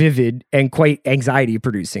 quite vivid, and quite anxiety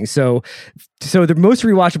producing. So the most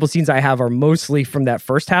rewatchable scenes I have are mostly from that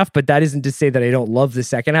first half, but that isn't to say that I don't love the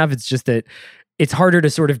second half. It's just that it's harder to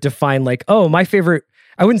sort of define my favorite.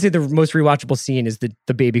 I wouldn't say the most rewatchable scene is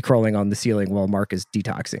the baby crawling on the ceiling while Mark is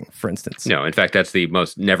detoxing, for instance. No, in fact, that's the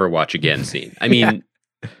most never watch again scene. I mean,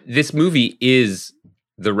 This movie is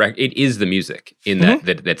it is the music in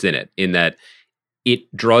that's in it, in that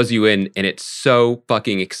it draws you in, and it's so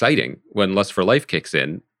fucking exciting when Lust for Life kicks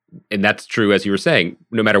in. And that's true, as you were saying,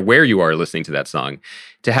 no matter where you are listening to that song,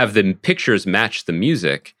 to have the pictures match the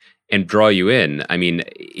music and draw you in. I mean,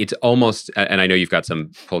 it's almost, and I know you've got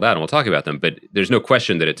some pulled out and we'll talk about them, but there's no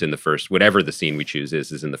question that it's in the first, whatever the scene we choose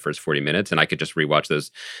is in the first 40 minutes. And I could just rewatch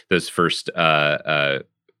those first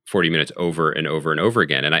 40 minutes over and over and over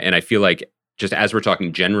again. And I feel like, just as we're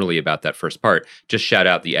talking generally about that first part, just shout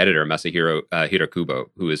out the editor, Masahiro Hirakubo,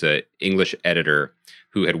 who is an English editor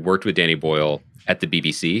who had worked with Danny Boyle at the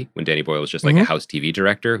BBC when Danny Boyle was just like a house TV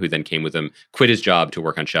director, who then came with him, quit his job to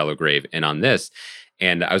work on Shallow Grave and on this.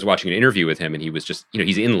 And I was watching an interview with him, and he was just,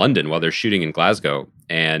 he's in London while they're shooting in Glasgow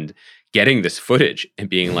and getting this footage and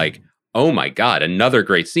being like, oh my God, another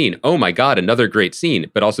great scene. Oh my God, another great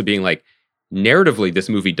scene. But also being like, narratively, this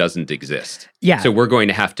movie doesn't exist. Yeah. So we're going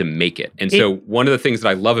to have to make it. And so one of the things that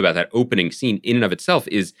I love about that opening scene in and of itself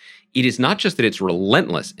is it is not just that it's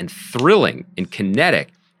relentless and thrilling and kinetic,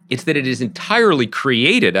 it's that it is entirely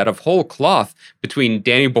created out of whole cloth between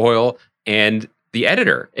Danny Boyle and the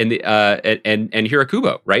editor and and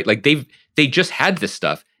Hirakubo, right? Like they just had this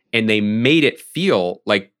stuff and they made it feel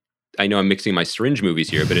like, I know I'm mixing my syringe movies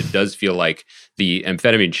here, but it does feel like the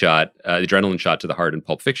amphetamine shot, the adrenaline shot to the heart in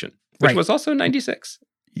Pulp Fiction, which was also 96.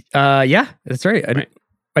 Yeah, that's right.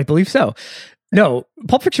 I believe so. No,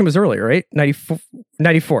 Pulp Fiction was earlier, right?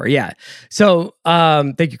 94. Yeah. So,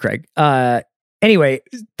 thank you, Craig. Anyway,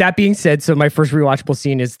 that being said, so my first rewatchable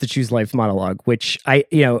scene is the Choose Life monologue, which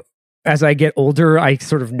as I get older, I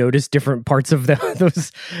sort of notice different parts of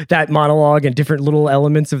that monologue and different little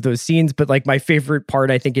elements of those scenes. But like my favorite part,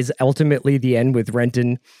 I think, is ultimately the end with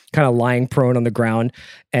Renton kind of lying prone on the ground,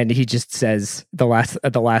 and he just says the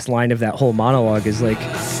last line of that whole monologue is like,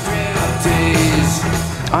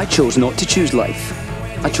 I chose not to choose life.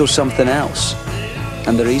 I chose something else.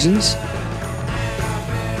 And the reasons?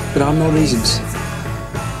 There are no reasons.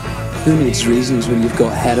 Who needs reasons when you've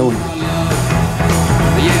got heroin?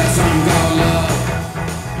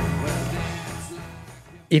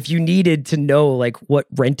 if you needed to know like what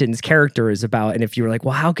Renton's character is about, and if you were like,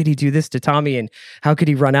 well, how could he do this to Tommy, and how could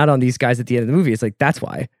he run out on these guys at the end of the movie? It's like, that's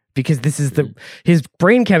why, because this is his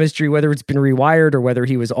brain chemistry, whether it's been rewired or whether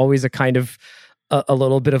he was always a kind of a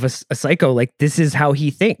little bit of a psycho. Like, this is how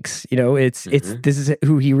he thinks, you know, this is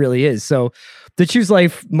who he really is. So the Choose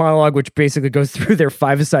Life monologue, which basically goes through their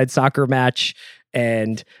five-a-side soccer match,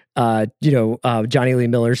 and Johnny Lee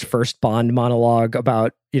Miller's first Bond monologue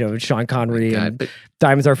about, Sean Connery and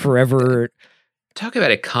Diamonds Are Forever. Talk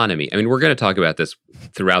about economy. I mean, we're going to talk about this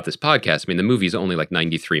throughout this podcast. I mean, the movie's only like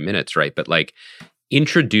 93 minutes, right? But like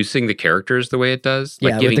introducing the characters the way it does,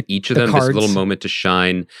 like giving each of them this little moment to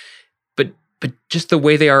shine, but just the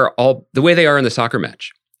way they are in the soccer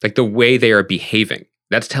match, like the way they are behaving,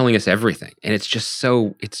 that's telling us everything. And it's just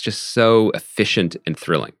so efficient and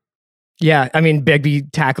thrilling. Yeah, I mean, Begbie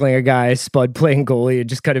tackling a guy, Spud playing goalie, and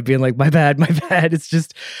just kind of being like, my bad. It's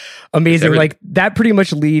just amazing. Like, that pretty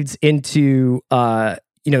much leads into,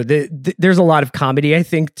 there's a lot of comedy, I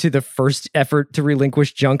think, to the first effort to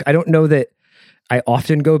relinquish junk. I don't know that I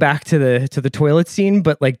often go back to the toilet scene,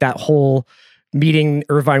 but like that whole meeting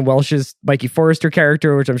Irvine Welsh's Mikey Forrester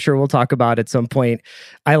character, which I'm sure we'll talk about at some point.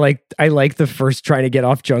 I like the first trying to get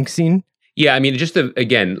off junk scene. Yeah, I mean, just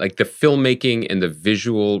again, like the filmmaking and the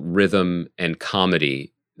visual rhythm and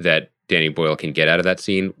comedy that Danny Boyle can get out of that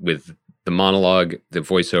scene with the monologue, the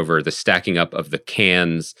voiceover, the stacking up of the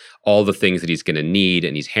cans, all the things that he's going to need,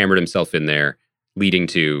 and he's hammered himself in there, leading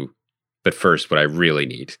to, but first, what I really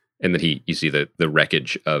need. And then you see the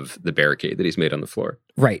wreckage of the barricade that he's made on the floor.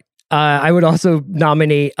 Right. I would also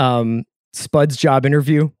nominate Spud's job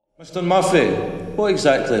interview. Mr. Murphy, what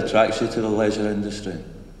exactly attracts you to the leisure industry?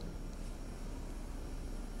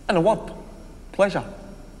 In a word, pleasure.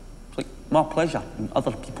 It's like my pleasure and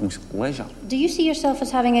other people's leisure. Do you see yourself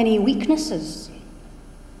as having any weaknesses?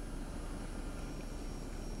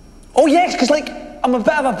 Oh yes, because I'm a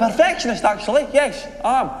bit of a perfectionist actually, yes,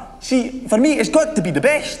 I am. See, for me, it's got to be the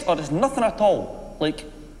best, or there's nothing at all. Like,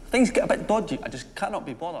 things get a bit dodgy, I just cannot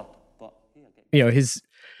be bothered. But his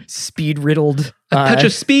speed-riddled... a touch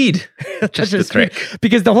of speed. Just a trick.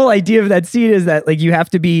 Because the whole idea of that scene is that like you have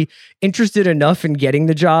to be interested enough in getting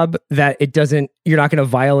the job that you're not going to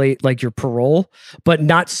violate like your parole, but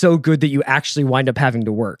not so good that you actually wind up having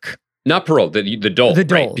to work. Not parole, the dole. The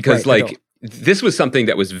dole, right? Because this was something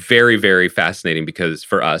that was very, very fascinating because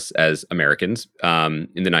for us as Americans in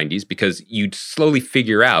the 90s, because you'd slowly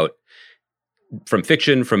figure out from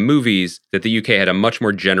fiction, from movies, that the UK had a much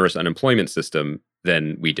more generous unemployment system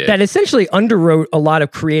than we did. That essentially underwrote a lot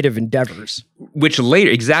of creative endeavors. Which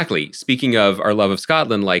later, exactly, speaking of our love of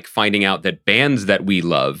Scotland, like finding out that bands that we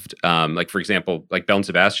loved, like for example, like Belle and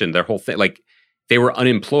Sebastian, their whole thing, like they were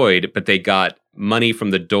unemployed, but they got money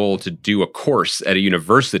from the dole to do a course at a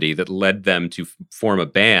university that led them to form a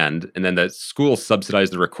band. And then the school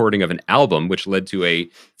subsidized the recording of an album, which led to a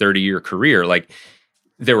 30-year career. Like,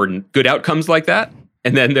 there were good outcomes like that,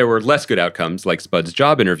 and then there were less good outcomes like Spud's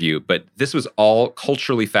job interview, but this was all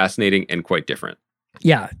culturally fascinating and quite different.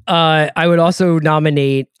 Yeah. I would also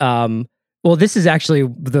nominate, this is actually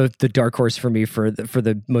the dark horse for me for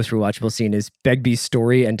the most rewatchable scene is Begbie's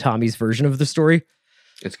story and Tommy's version of the story.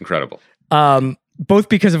 It's incredible. Both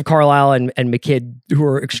because of Carlisle and McKidd, who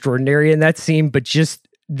are extraordinary in that scene, but just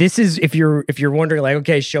this is, if you're wondering, like,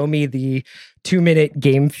 okay, show me the 2-minute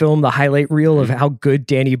game film, the highlight reel of how good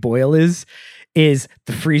Danny Boyle is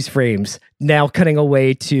the freeze frames now cutting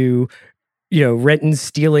away to Renton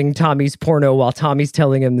stealing Tommy's porno while Tommy's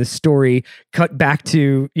telling him the story, cut back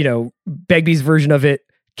to, Begbie's version of it,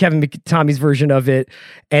 Tommy's version of it,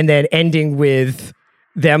 and then ending with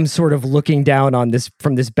them sort of looking down on this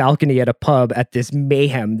from this balcony at a pub at this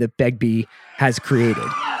mayhem that Begbie has created.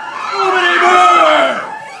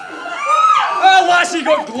 Lassie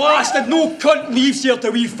got glassed and no cunt leaves here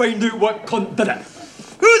till we find out what cunt did it.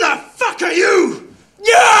 Who the fuck are you?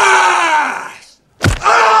 Yes!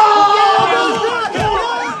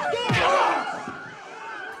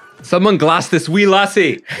 Someone glassed this wee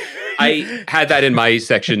lassie. I had that in my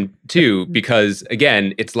section too, because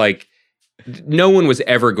again, it's like no one was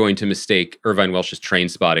ever going to mistake Irvine Welsh's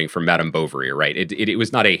Trainspotting for Madame Bovary, right? It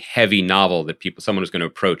was not a heavy novel that someone was going to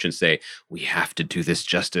approach and say, we have to do this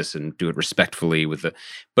justice and do it respectfully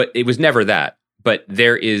but it was never that. But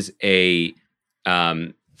there is a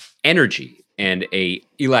energy and a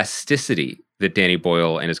elasticity that Danny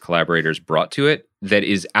Boyle and his collaborators brought to it that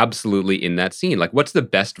is absolutely in that scene. Like, what's the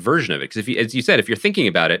best version of it? Because as you said, if you're thinking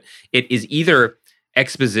about it, it is either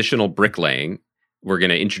expositional bricklaying. We're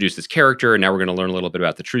going to introduce this character, and now we're going to learn a little bit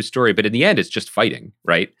about the true story. But in the end, it's just fighting,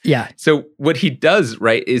 right? Yeah. So what he does,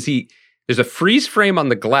 right, is there's a freeze frame on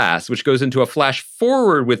the glass, which goes into a flash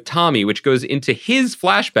forward with Tommy, which goes into his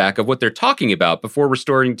flashback of what they're talking about before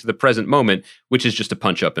restoring to the present moment, which is just a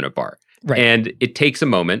punch up in a bar. Right. And it takes a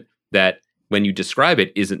moment that, when you describe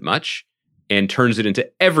it, isn't much, and turns it into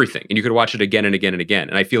everything. And you could watch it again and again and again.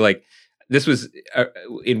 And I feel like this was,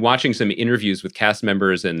 in watching some interviews with cast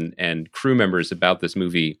members and crew members about this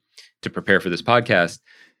movie to prepare for this podcast,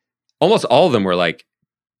 almost all of them were like,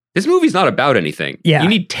 this movie's not about anything. Yeah. You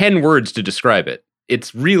need 10 words to describe it.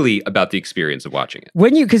 It's really about the experience of watching it.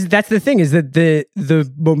 Because that's the thing, is that the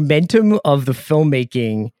momentum of the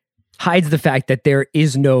filmmaking hides the fact that there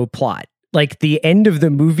is no plot. Like the end of the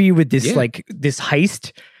movie with this this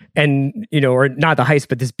heist and, or not the heist,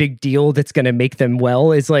 but this big deal that's going to make them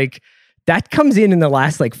well is like, that comes in the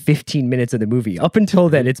last 15 minutes of the movie. Up until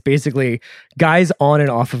then, it's basically guys on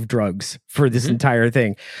and off of drugs for this entire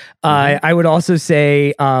thing. I would also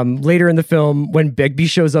say later in the film, when Begbie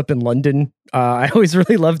shows up in London, I always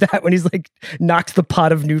really love that when he's knocks the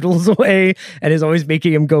pot of noodles away and is always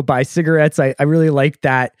making him go buy cigarettes. I really like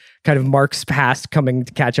that kind of Mark's past coming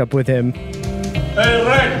to catch up with him. Hey,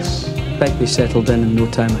 Rex! Begbie settled in no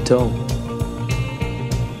time at all.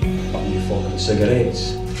 Are you fucking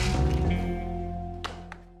cigarettes?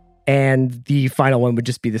 And the final one would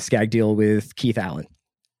just be the Skag deal with Keith Allen.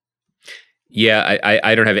 Yeah,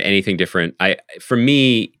 I don't have anything different. For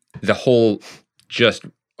me, the whole just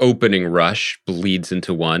opening rush bleeds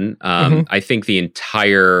into one. I think the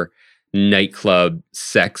entire nightclub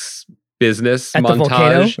sex business at montage, the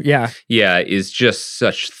volcano, yeah, is just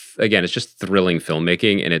such. Again, it's just thrilling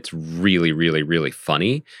filmmaking, and it's really, really, really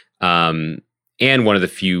funny. And one of the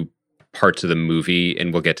few parts of the movie,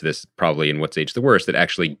 and we'll get to this probably in What's Age the Worst, that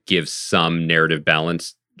actually gives some narrative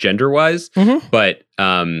balance gender-wise. But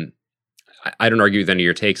I don't argue with any of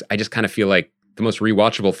your takes. I just kind of feel like the most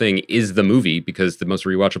rewatchable thing is the movie, because the most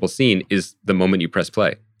rewatchable scene is the moment you press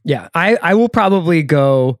play. Yeah, I will probably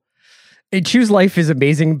go... Choose Life is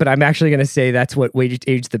amazing, but I'm actually going to say that's what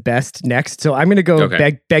aged the best next. So I'm going to go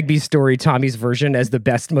Begbie's story, Tommy's version, as the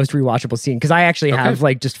best, most rewatchable scene, because I actually have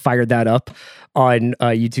just fired that up on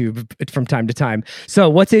YouTube from time to time. So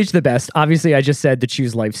what's aged the best? Obviously, I just said the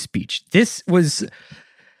Choose Life speech. This was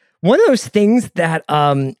one of those things that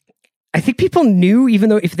I think people knew, even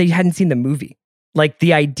though if they hadn't seen the movie. Like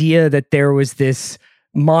the idea that there was this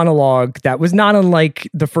monologue that was not unlike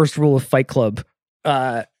the first rule of Fight Club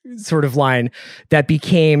sort of line that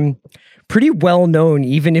became pretty well known,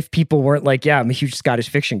 even if people weren't like, yeah, I'm a huge Scottish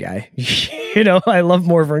fiction guy. I love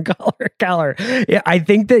Morven Caller. Yeah, I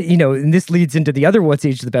think that, and this leads into the other What's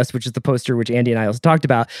Aged the Best, which is the poster, which Andy and I also talked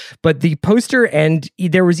about. But the poster, and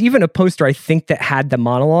there was even a poster, I think, that had the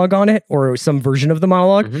monologue on it, or some version of the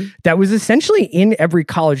monologue, that was essentially in every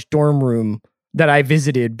college dorm room that I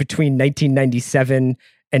visited between 1997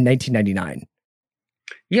 and 1999.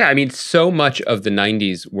 Yeah, I mean, so much of the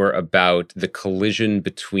 90s were about the collision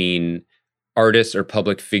between artists or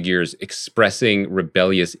public figures expressing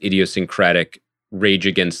rebellious, idiosyncratic, rage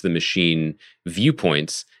against the machine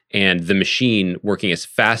viewpoints, and the machine working as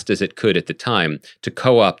fast as it could at the time to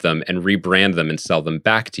co-opt them and rebrand them and sell them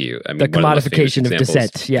back to you. I mean, the commodification of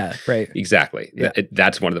dissent. Yeah, right. Exactly. Yeah.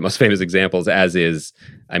 That's one of the most famous examples, as is,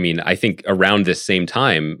 I think around this same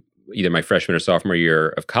time, either my freshman or sophomore year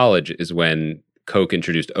of college, is when Coke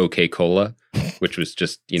introduced OK Cola, which was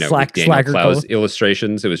just, with Daniel Clow's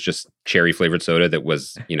illustrations. It was just cherry flavored soda that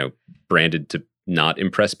was, branded to not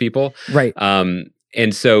impress people. Right. And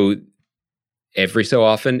so every so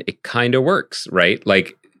often it kind of works, right?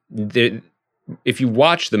 Like if you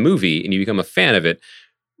watch the movie and you become a fan of it,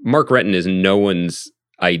 Mark Renton is no one's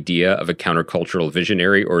idea of a countercultural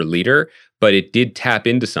visionary or leader, but it did tap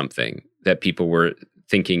into something that people were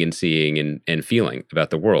thinking and seeing and feeling about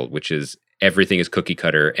the world, which is everything is cookie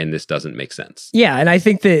cutter and this doesn't make sense. Yeah, and I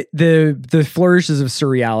think that the flourishes of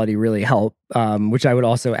surreality really help, which I would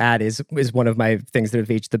also add is one of my things that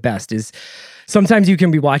have aged the best. Is sometimes you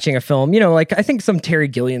can be watching a film, like I think some Terry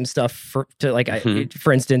Gilliam stuff for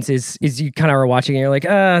instance is you kind of are watching and you're like,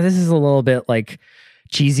 this is a little bit like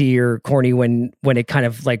cheesy or corny when it kind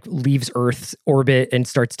of like leaves Earth's orbit and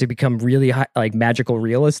starts to become really like magical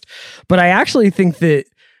realist. But I actually think that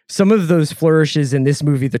some of those flourishes in this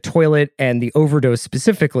movie, the toilet and the overdose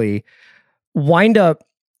specifically, wind up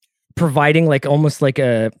providing like almost like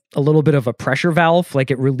a little bit of a pressure valve.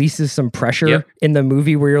 Like it releases some pressure in the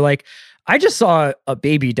movie where you're like, I just saw a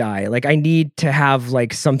baby die. Like I need to have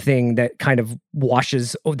like something that kind of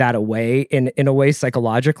washes that away in a way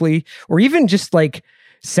psychologically, or even just like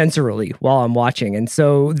sensorily while I'm watching. And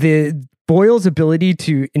so the Boyle's ability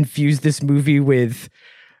to infuse this movie with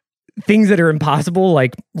things that are impossible,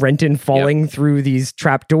 like Renton falling through these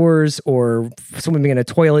trap doors or swimming in a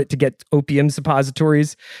toilet to get opium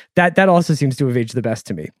suppositories, that also seems to have aged the best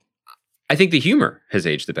to me. I think the humor has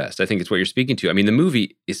aged the best. I think it's what you're speaking to. I mean, the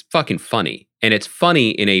movie is fucking funny, and it's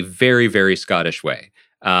funny in a very, very Scottish way.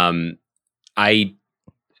 Fun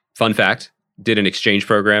fact, did an exchange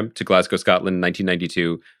program to Glasgow, Scotland in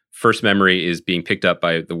 1992. First memory is being picked up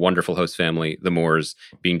by the wonderful host family, the Moores,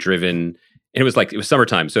 being driven. And it was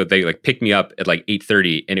summertime, so they like picked me up at like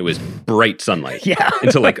 8:30, and it was bright sunlight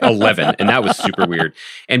until like 11, and that was super weird.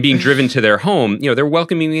 And being driven to their home, they're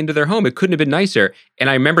welcoming me into their home. It couldn't have been nicer. And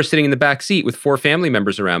I remember sitting in the back seat with 4 family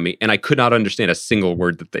members around me, and I could not understand a single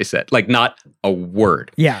word that they said, like not a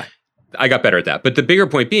word. Yeah, I got better at that. But the bigger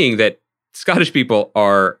point being that Scottish people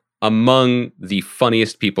are among the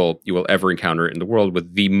funniest people you will ever encounter in the world,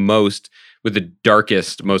 with the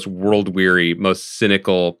darkest, most world-weary, most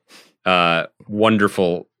cynical,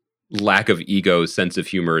 wonderful lack of ego sense of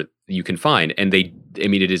humor you can find. And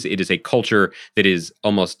it is a culture that is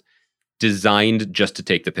almost designed just to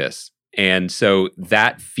take the piss. And so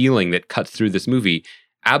that feeling that cuts through this movie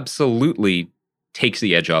absolutely takes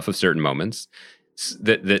the edge off of certain moments.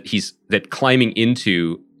 That climbing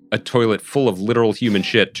into a toilet full of literal human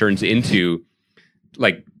shit turns into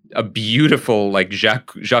like a beautiful like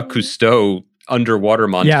Jacques Cousteau underwater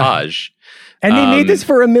montage. Yeah. And they made this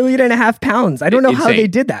for $1.5 million. I don't know how they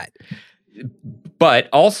did that. But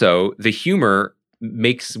also the humor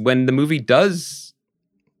makes, when the movie does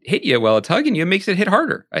hit you while it's hugging you, it makes it hit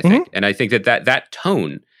harder, I think. And I think that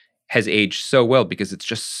tone has aged so well because it's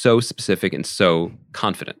just so specific and so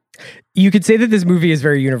confident. You could say that this movie is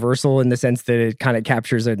very universal in the sense that it kind of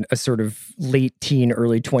captures a sort of late teen,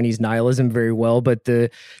 early 20s nihilism very well, but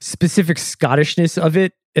the specific Scottishness of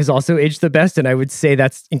it is also aged the best. And I would say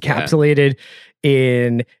that's encapsulated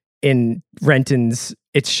in Renton's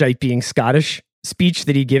 "It's shite being Scottish" speech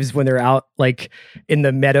that he gives when they're out like in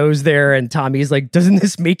the meadows there, and Tommy's like, doesn't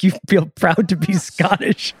this make you feel proud to be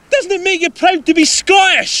Scottish? Doesn't it make you proud to be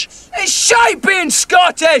Scottish? It's shite being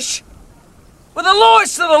Scottish! We're the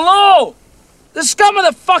lowest of the low! The scum of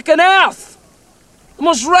the fucking earth! The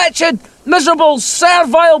most wretched, miserable,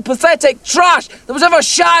 servile, pathetic trash that was ever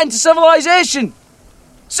shot into civilization!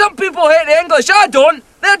 Some people hate the English, I don't!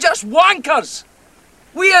 They're just wankers!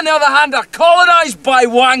 We, on the other hand, are colonised by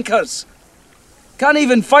wankers! Can't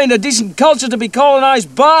even find a decent culture to be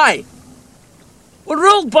colonised by! We're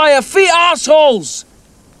ruled by effete arseholes!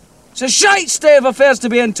 It's a shite state of affairs to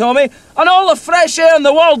be in, Tommy, and all the fresh air in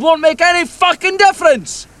the world won't make any fucking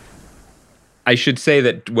difference! I should say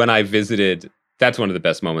that when I visited, that's one of the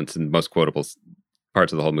best moments and most quotable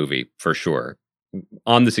parts of the whole movie, for sure.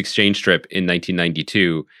 On this exchange trip in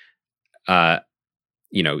 1992,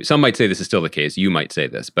 some might say this is still the case. You might say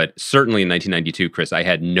this, but certainly in 1992, Chris, I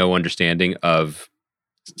had no understanding of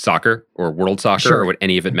soccer or world soccer or what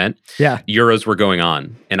any of it meant. Yeah. Euros were going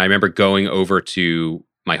on. And I remember going over to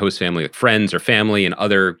my host family, like friends or family and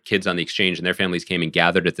other kids on the exchange, and their families came and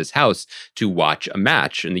gathered at this house to watch a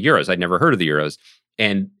match in the Euros. I'd never heard of the Euros.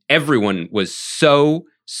 And everyone was so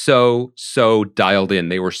dialed in.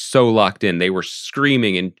 They were so locked in. They were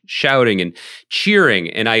screaming and shouting and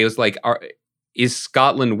cheering. And I was like, is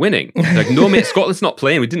Scotland winning? Like, no, mate, Scotland's not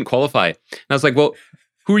playing. We didn't qualify. And I was like, well,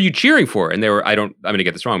 who are you cheering for? And they were, I'm going to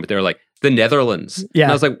get this wrong, but they were like, the Netherlands. Yeah.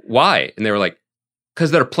 And I was like, why? And they were like,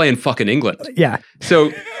 because they're playing fucking England. Yeah.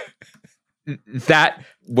 So that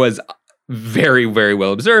was very, very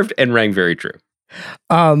well observed and rang very true.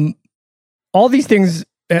 All these things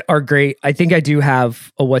are great. I think I do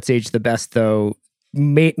have a What's Age the Best, though,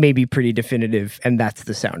 maybe pretty definitive, and that's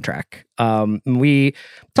the soundtrack. We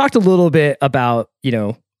talked a little bit about,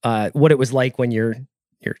 what it was like when you're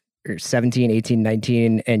 17, 18,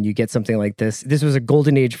 19, and you get something like this. This was a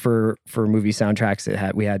golden age for movie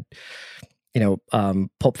soundtracks. We had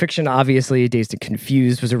Pulp Fiction, obviously. Dazed and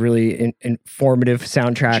Confused was a really informative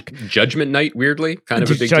soundtrack. Judgment Night, weirdly, kind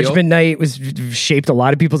of a big Judgment deal. Night shaped a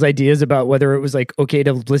lot of people's ideas about whether it was like okay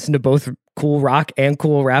to listen to both cool rock and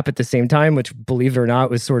cool rap at the same time, which, believe it or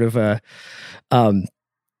not, was sort of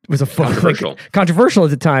controversial at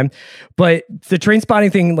the time. But the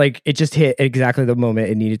Trainspotting thing, like, it just hit at exactly the moment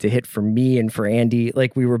it needed to hit for me and for Andy.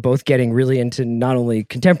 Like, we were both getting really into not only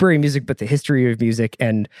contemporary music but the history of music,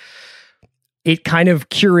 and it kind of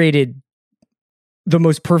curated the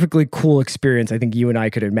most perfectly cool experience I think you and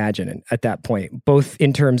I could imagine at that point, both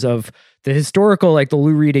in terms of the historical, like the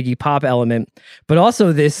Lou Reed, Iggy Pop element, but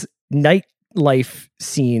also this nightlife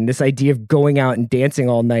scene, this idea of going out and dancing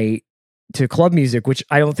all night to club music, which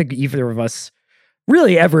I don't think either of us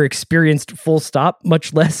really ever experienced full stop,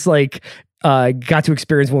 much less got to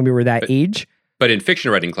experience when we were that age. But in fiction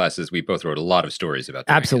writing classes, we both wrote a lot of stories about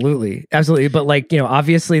that. Absolutely. But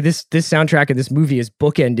obviously this soundtrack and this movie is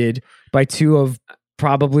bookended by two of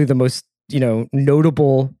probably the most,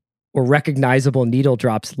 notable or recognizable needle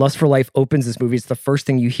drops. Lust for Life opens this movie. It's the first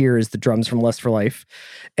thing you hear is the drums from Lust for Life.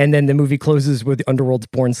 And then the movie closes with Underworld's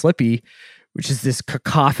Born Slippy, which is this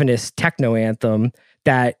cacophonous techno anthem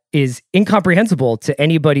that is incomprehensible to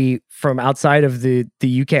anybody from outside of the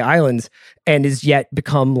UK islands, and is yet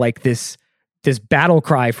become like this battle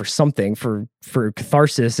cry for something, for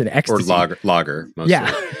catharsis and ecstasy. Or lager mostly.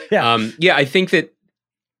 Yeah. I think that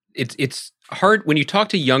it's hard when you talk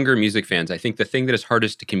to younger music fans. I think the thing that is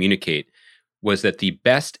hardest to communicate was that the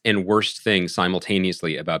best and worst thing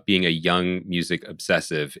simultaneously about being a young music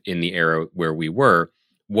obsessive in the era where we were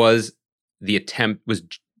was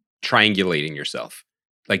triangulating yourself,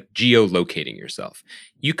 like geolocating yourself.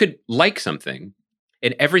 You could like something,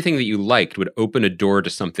 and everything that you liked would open a door to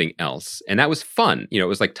something else. And that was fun. It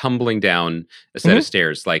was like tumbling down a set of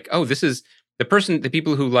stairs. Like, oh, this is the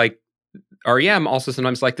people who like REM also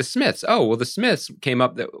sometimes like the Smiths. Oh, well, the Smiths came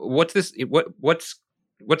up. What's this? What's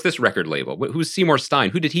this record label? Who's Seymour Stein?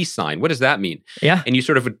 Who did he sign? What does that mean? Yeah. And you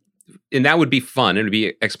sort of and that would be fun. It would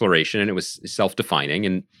be exploration, and it was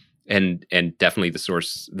self-defining and definitely the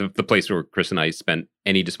source, the place where Chris and I spent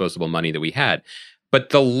any disposable money that we had. But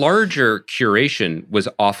the larger curation was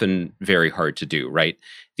often very hard to do, right?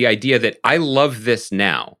 The idea that I love this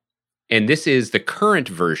now, and this is the current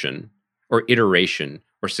version or iteration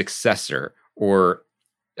or successor or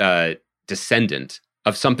descendant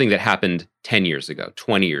of something that happened 10 years ago,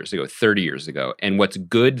 20 years ago, 30 years ago. And what's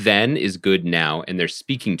good then is good now, and they're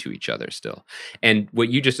speaking to each other still. And what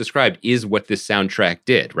you just described is what this soundtrack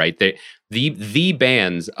did, right? The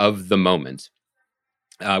bands of the moment,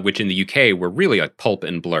 which in the UK were really like Pulp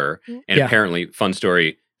and Blur. And apparently, fun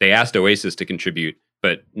story, they asked Oasis to contribute,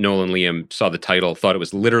 but Noel and Liam saw the title, thought it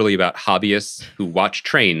was literally about hobbyists who watch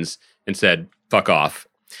trains, and said, fuck off.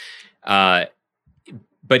 But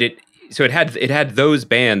it had those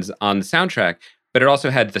bands on the soundtrack, but it also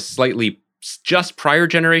had the slightly just prior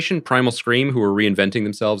generation, Primal Scream, who were reinventing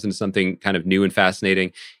themselves into something kind of new and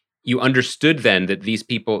fascinating. You understood then that these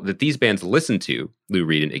bands listened to Lou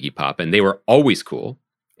Reed and Iggy Pop, and they were always cool.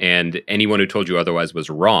 And anyone who told you otherwise was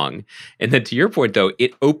wrong. And then to your point, though,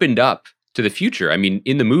 it opened up to the future. I mean,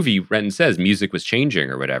 in the movie, Renton says music was changing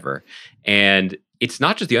or whatever. And it's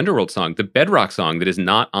not just the Underworld song, the Bedrock song that is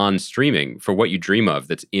not on streaming, For What You Dream Of,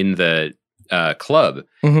 that's in the club.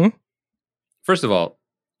 Mm-hmm. First of all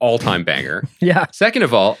time banger. Yeah. Second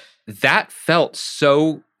of all, that felt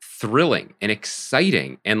so thrilling and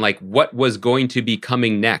exciting, and like what was going to be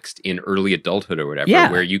coming next in early adulthood or whatever,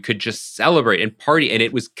 where you could just celebrate and party, and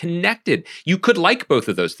it was connected. You could like both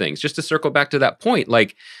of those things. Just to circle back to that point,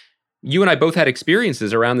 like you and I both had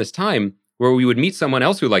experiences around this time where we would meet someone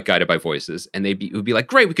else who liked Guided by Voices, and it would be like,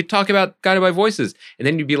 great, we could talk about Guided by Voices. And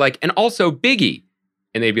then you'd be like, and also Biggie.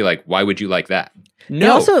 And they'd be like, why would you like that? No. They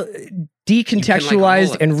also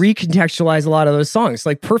decontextualized and recontextualized a lot of those songs.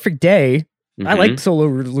 Like Perfect Day, I like solo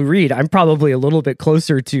Lou Reed. I'm probably a little bit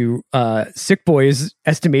closer to Sick Boy's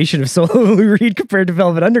estimation of solo Lou Reed compared to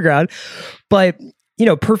Velvet Underground. But,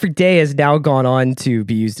 Perfect Day has now gone on to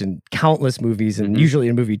be used in countless movies and usually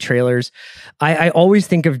in movie trailers. I always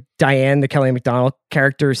think of Diane, the Kelly MacDonald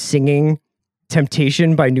character, singing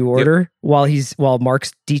Temptation by New Order while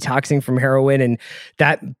Mark's detoxing from heroin, and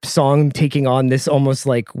that song taking on this almost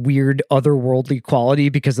like weird otherworldly quality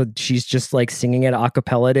because she's just like singing it a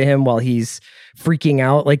cappella to him while he's freaking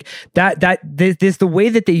out. Like this the way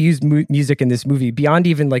that they use music in this movie, beyond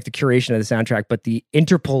even like the curation of the soundtrack, but the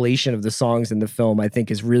interpolation of the songs in the film, I think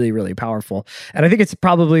is really, really powerful. And I think it's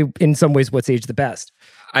probably in some ways what's aged the best.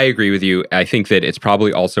 I agree with you. I think that it's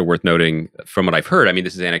probably also worth noting from what I've heard, I mean,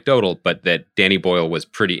 this is anecdotal, but that Danny Boyle was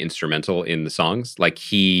pretty instrumental in the songs. Like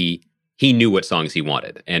he knew what songs he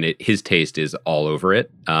wanted, and his taste is all over it.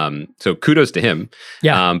 So kudos to him.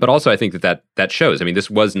 Yeah. But also I think that shows. I mean, this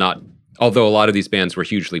was not, although a lot of these bands were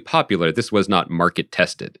hugely popular, this was not market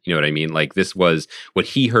tested. You know what I mean? Like this was what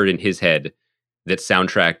he heard in his head that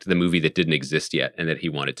soundtracked the movie that didn't exist yet and that he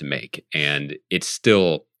wanted to make. And it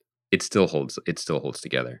still holds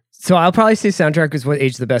together. So I'll probably say soundtrack is what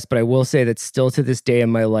aged the best, but I will say that still to this day in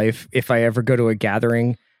my life, if I ever go to a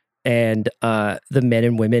gathering and the men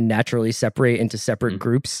and women naturally separate into separate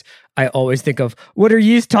groups, I always think of, what are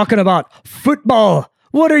you talking about? Football.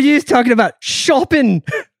 What are you talking about? Shopping.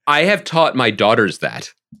 I have taught my daughters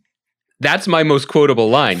that. That's my most quotable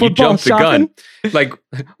line. Football, you jumped the gun. Like,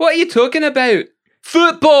 what are you talking about?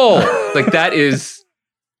 Football. Like that is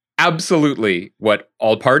absolutely what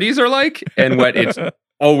all parties are like, and what it's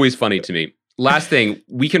always funny to me. Last thing,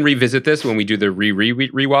 we can revisit this when we do the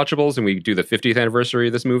rewatchables and we do the 50th anniversary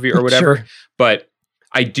of this movie or whatever. Sure. But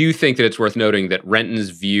I do think that it's worth noting that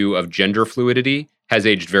Renton's view of gender fluidity has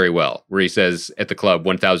aged very well, where he says at the club,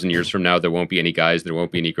 1,000 years from now, there won't be any guys, there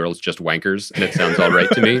won't be any girls, just wankers. And it sounds all right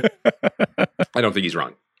to me. I don't think he's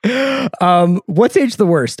wrong. What's aged the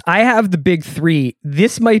worst? I have the big three.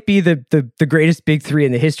 This might be the greatest big three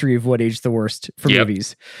in the history of what aged the worst for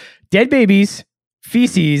movies. Dead babies,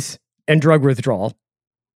 feces, and drug withdrawal.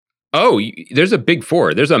 Oh, there's a big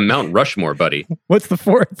four. There's a Mount Rushmore, buddy. What's the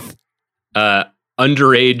fourth?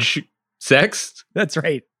 Underage sex. That's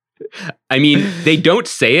right. I mean, they don't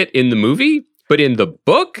say it in the movie, but in the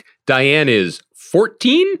book, Diane is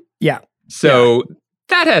 14. Yeah. So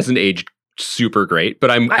that hasn't aged super great,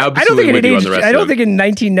 but I'm absolutely with you on the rest. I don't think in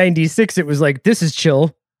 1996 it was like, this is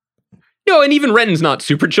chill. No, and even Renton's not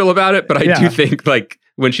super chill about it, but I do think like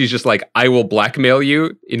when she's just like, I will blackmail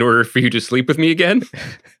you in order for you to sleep with me again.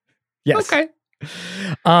 Yes. Okay.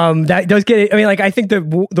 That does get it. I mean, like, I think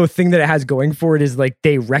the thing that it has going for it is like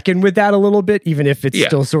they reckon with that a little bit, even if it's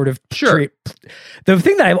still sort of the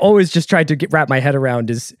thing that I've always just tried to wrap my head around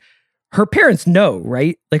is her parents know,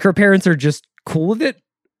 right? Like her parents are just cool with it.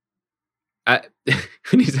 And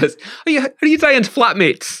he says, are you Diane's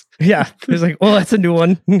flatmates? Yeah. He's like, well, that's a new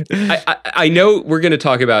one. I know we're going to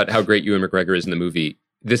talk about how great Ewan McGregor is in the movie.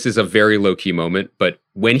 This is a very low-key moment, but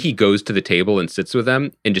when he goes to the table and sits with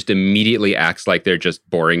them and just immediately acts like they're just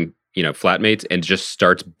boring, flatmates and just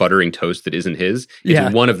starts buttering toast that isn't his,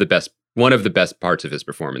 is one of the best parts of his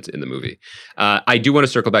performance in the movie. I do want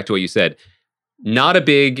to circle back to what you said. Not a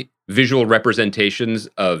big visual representations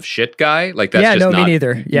of shit guy. Like that's just me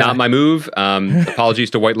neither. Not my move.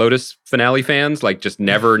 Apologies to White Lotus finale fans. Like just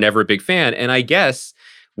never a big fan. And I guess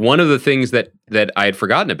one of the things that I had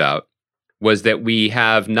forgotten about was that we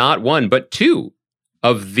have not one, but two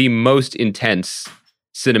of the most intense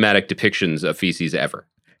cinematic depictions of feces ever.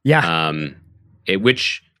 Yeah.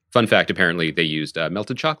 Which, fun fact, apparently they used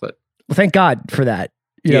melted chocolate. Well, thank God for that.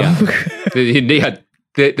 You know?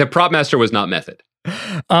 The prop master was not method.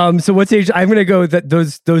 So what's age? I'm going to go that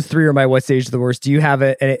those three are my what's age the worst. Do you have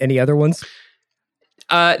any other ones?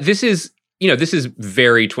 This is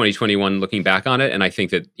very 2021 looking back on it. And I think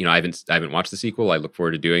that, I haven't watched the sequel. I look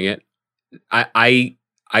forward to doing it. I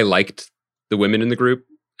liked the women in the group,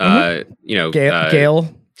 Gail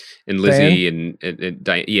and Lizzie and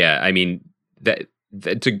Diane. Yeah, I mean it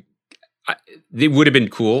would have been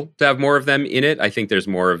cool to have more of them in it. I think there's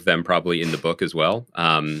more of them probably in the book as well.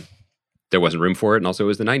 There wasn't room for it, and also it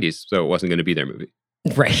was the 90s, so it wasn't going to be their movie.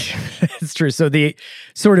 Right. It's true. So the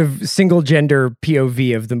sort of single gender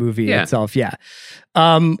POV of the movie itself. Yeah.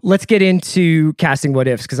 Let's get into casting what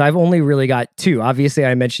ifs, because I've only really got two. Obviously,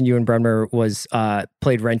 I mentioned Ewan Bremner was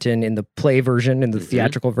played Renton in the play version, in the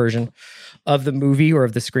theatrical version of the movie or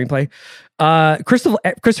of the screenplay.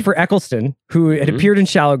 Christopher Eccleston, who had appeared in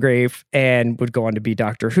Shallow Grave and would go on to be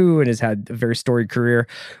Doctor Who and has had a very storied career,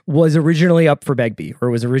 was originally up for Begbie, or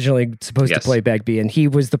was originally supposed to play Begbie. And he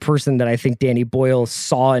was the person that I think Danny Boyle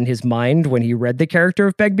saw in his mind when he read the character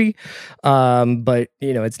of Begbie. But,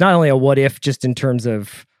 it's not only a what if just in terms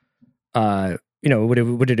of,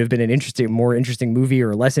 would it have been an more interesting movie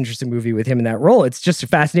or less interesting movie with him in that role? It's just a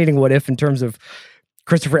fascinating what if in terms of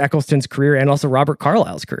Christopher Eccleston's career and also Robert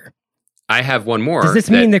Carlyle's career. I have one more. Does this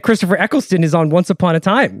mean that Christopher Eccleston is on Once Upon a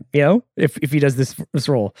Time? You know, if he does this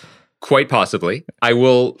role, quite possibly. I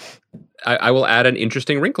will add an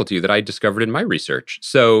interesting wrinkle to you that I discovered in my research.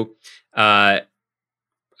 So,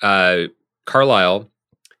 Carlisle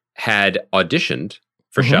had auditioned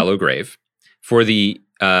for Shallow Grave for the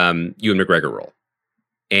Ewan McGregor role,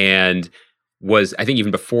 and was, I think,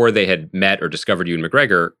 even before they had met or discovered Ewan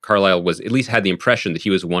McGregor, Carlisle was at least had the impression that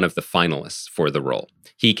he was one of the finalists for the role.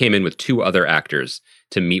 He came in with 2 other actors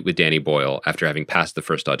to meet with Danny Boyle after having passed the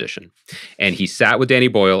first audition. And he sat with Danny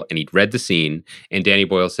Boyle and he'd read the scene, and Danny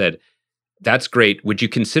Boyle said, "That's great. Would you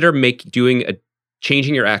consider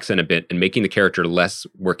changing your accent a bit and making the character less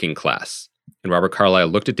working class?" And Robert Carlyle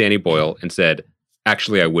looked at Danny Boyle and said,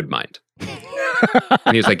 "Actually, I would mind."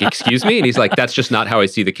 And he was like, "Excuse me?" And he's like, "That's just not how I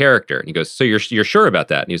see the character." And he goes, "So you're sure about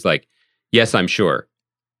that?" And he's like, "Yes, I'm sure."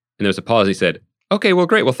 And there was a pause. He said, "Okay, well,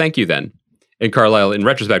 great. Well, thank you then." And Carlisle, in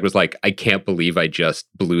retrospect, was like, "I can't believe I just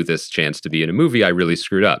blew this chance to be in a movie. I really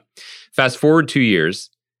screwed up." Fast forward 2 years,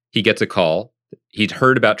 he gets a call. He'd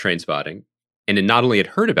heard about Trainspotting, and not only had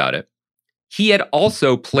heard about it, he had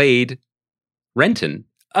also played Renton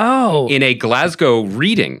in a Glasgow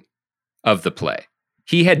reading of the play.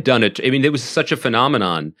 He had done it. I mean, it was such a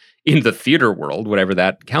phenomenon in the theater world, whatever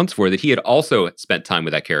that counts for, that he had also spent time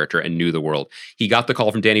with that character and knew the world. He got the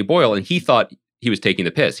call from Danny Boyle, and he thought he was taking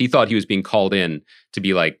the piss. He thought he was being called in to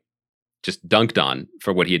be like just dunked on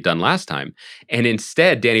for what he had done last time. And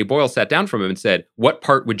instead, Danny Boyle sat down from him and said, "What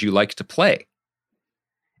part would you like to play?"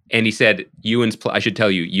 And he said, I should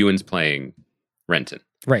tell you, Ewan's playing Renton.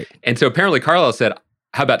 Right. And so apparently Carlisle said,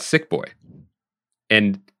 "How about Sick Boy?"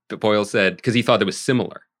 And Boyle said, because he thought it was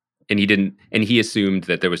similar. And he assumed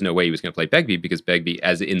that there was no way he was going to play Begbie, because Begbie,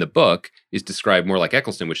 as in the book, is described more like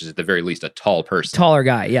Eccleston, which is at the very least a tall person. Taller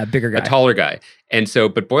guy. Yeah, bigger guy. A taller guy. And so,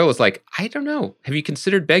 but Boyle was like, "I don't know. Have you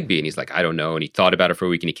considered Begbie?" And he's like, "I don't know." And he thought about it for a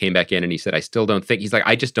week, and he came back in and he said, "I still don't think." He's like,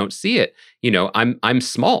 "I just don't see it. You know, I'm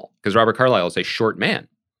small," because Robert Carlyle is a short man.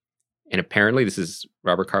 And apparently this is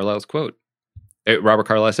Robert Carlyle's quote. Robert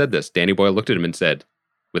Carlyle said this. Danny Boyle looked at him and said,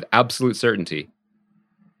 with absolute certainty,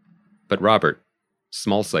 "But Robert,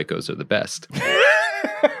 small psychos are the best."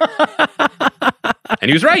 And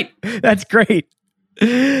he was right. That's great.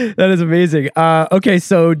 That is amazing. Okay,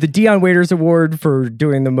 so the Dion Waiters Award for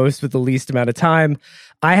doing the most with the least amount of time.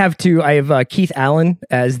 I have 2. I have Keith Allen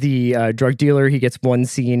as the drug dealer. He gets one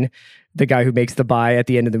scene. The guy who makes the buy at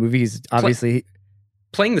the end of the movie. He's obviously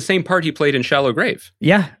playing the same part he played in Shallow Grave.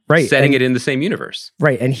 Yeah, right. Setting it in the same universe.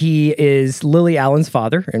 Right, and he is Lily Allen's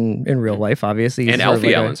father in real life, obviously. And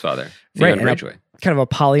Alfie Allen's father. Right, and kind of a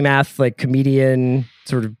polymath, like comedian,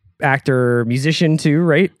 sort of actor, musician too,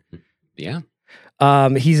 right? Yeah.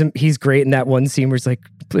 He's great in that one scene where it's like,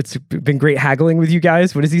 "It's been great haggling with you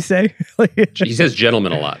guys." What does he say? He says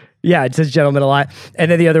 "gentleman" a lot. Yeah, it says "gentleman" a lot.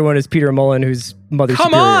 And then the other one is Peter Mullen, who's Mother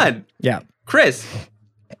Come Superior. on! Yeah. Chris,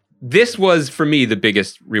 this was, for me, the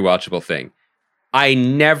biggest rewatchable thing. I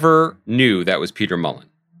never knew that was Peter Mullen,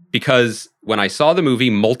 because when I saw the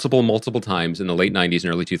movie multiple times in the late 90s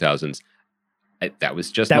and early 2000s, that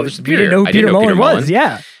was just Mother Superior. You didn't know who Peter Mullen was,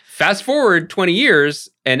 yeah. Fast forward 20 years,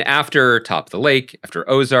 and after Top of the Lake, after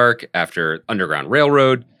Ozark, after Underground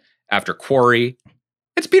Railroad, after Quarry,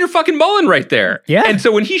 it's Peter fucking Mullen right there. Yeah. And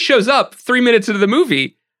so when he shows up 3 minutes into the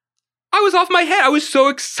movie, I was off my head. I was so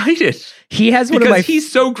excited. He has one because of my...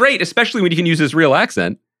 he's so great, especially when he can use his real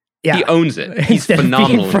accent. Yeah. He owns it. He's Instead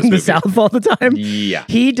phenomenal of being from the South all the time. Yeah.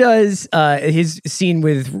 He does his scene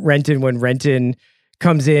with Renton when Renton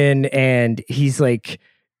comes in and he's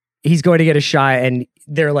going to get a shot, and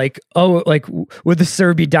they're like, "Oh, like, would the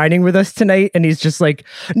sir be dining with us tonight?" And he's just like,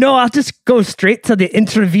 "No, I'll just go straight to the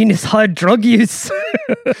intravenous hard drug use."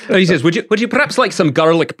 And he says, would you perhaps like some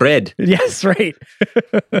garlic bread?" Yes, right.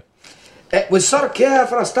 Would sir care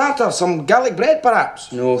for a starter, some garlic bread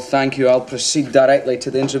perhaps? No, thank you. I'll proceed directly to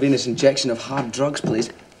the intravenous injection of hard drugs, please.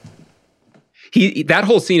 That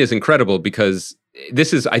whole scene is incredible, because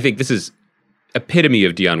I think this is epitome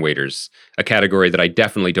of Dion Waiters, a category that I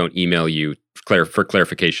definitely don't email you for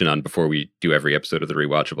clarification on before we do every episode of the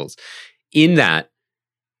Rewatchables. In that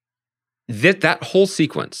whole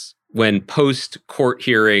sequence, when post-court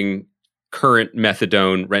hearing, current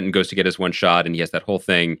methadone, Renton goes to get his one shot, and he has that whole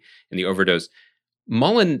thing and the overdose.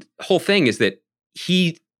 Mullen, whole thing is that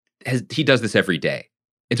he does this every day.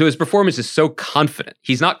 And so his performance is so confident.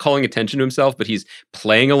 He's not calling attention to himself, but he's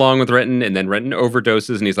playing along with Renton, and then Renton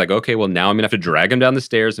overdoses, and he's like, "Okay, well, now I'm going to have to drag him down the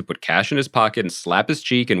stairs and put cash in his pocket and slap his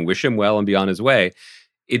cheek and wish him well and be on his way."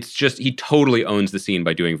 It's just, he totally owns the scene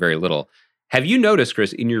by doing very little. Have you noticed,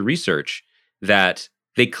 Chris, in your research, that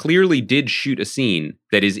they clearly did shoot a scene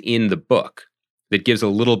that is in the book? that gives a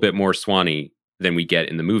little bit more Swanee than we get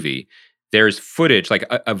in the movie. There's footage, like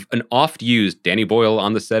of an oft-used Danny Boyle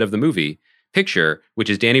on the set of the movie picture, which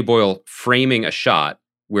is Danny Boyle framing a shot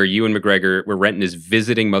where Ewan McGregor, where Renton is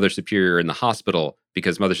visiting Mother Superior in the hospital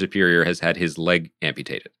because Mother Superior has had his leg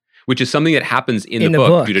amputated, which is something that happens in the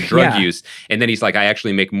book due to drug use. And then he's like, I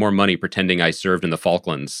actually make more money pretending I served in the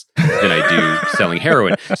Falklands than I do selling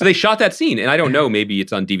heroin. So they shot that scene. And I don't know, maybe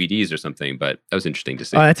it's on DVDs or something, but that was interesting to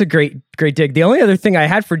see. That's a great dig. The only other thing I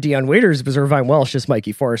had for Dion Waiters was Irvine Welsh as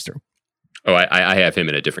Mikey Forrester. Oh, I have him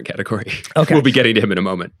in a different category. Okay. We'll be getting to him in a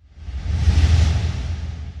moment.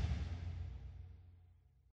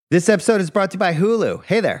 This episode is brought to you by Hulu.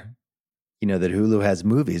 Hey there. You know that Hulu has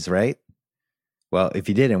movies, right? Well, if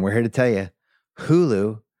you didn't, we're here to tell you,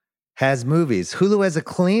 Hulu has movies. Hulu has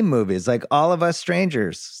acclaimed movies like All of Us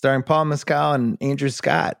Strangers, starring Paul Mescal and Andrew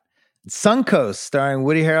Scott. Suncoast, starring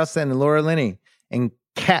Woody Harrelson and Laura Linney. And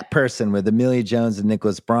Cat Person with Amelia Jones and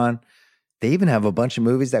Nicholas Braun. They even have a bunch of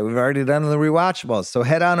movies that we've already done in the rewatchables. So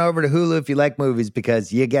head on over to Hulu if you like movies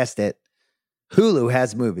because you guessed it, Hulu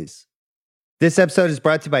has movies. This episode is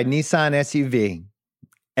brought to you by Nissan SUV.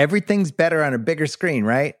 Everything's better on a bigger screen,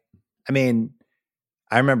 right? I mean,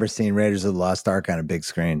 I remember seeing Raiders of the Lost Ark on a big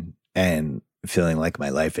screen and feeling like my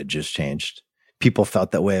life had just changed. People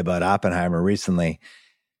felt that way about Oppenheimer recently.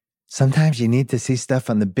 Sometimes you need to see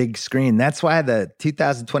stuff on the big screen. That's why the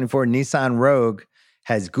 2024 Nissan Rogue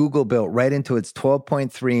has Google built right into its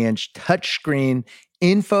 12.3-inch touchscreen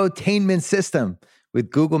infotainment system. With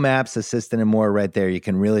Google Maps, Assistant, and more right there, you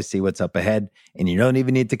can really see what's up ahead, and you don't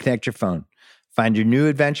even need to connect your phone. Find your new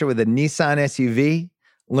adventure with a Nissan SUV.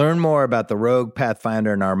 Learn more about the Rogue,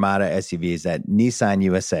 Pathfinder, and Armada SUVs at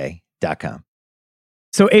nissanusa.com.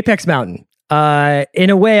 So Apex Mountain. In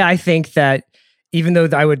a way, I think that even though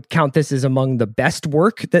I would count this as among the best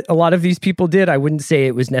work that a lot of these people did, I wouldn't say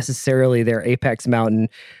it was necessarily their Apex Mountain.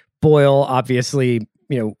 Boyle, obviously,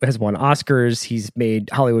 has won Oscars. He's made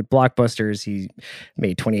Hollywood blockbusters. He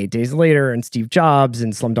made 28 Days Later and Steve Jobs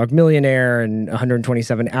and Slumdog Millionaire and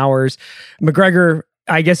 127 Hours. McGregor,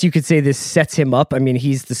 I guess you could say this sets him up. I mean,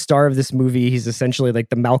 he's the star of this movie. He's essentially like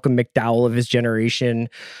the Malcolm McDowell of his generation.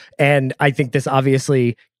 And I think this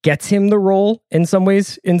obviously gets him the role in some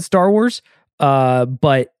ways in Star Wars.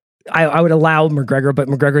 But I would allow McGregor, but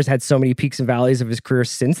McGregor's had so many peaks and valleys of his career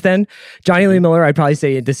since then. Johnny Lee Miller, I'd probably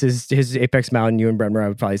say this is his Apex Mountain. Ewan Bremner, I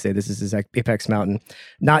would probably say this is his Apex Mountain.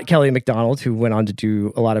 Not Kelly MacDonald, who went on to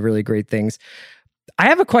do a lot of really great things. I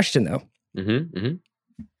have a question, though.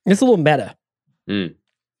 It's a little meta.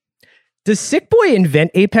 Does Sick Boy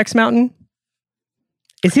invent Apex Mountain?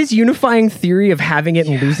 Is his unifying theory of having it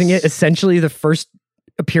and losing it essentially the first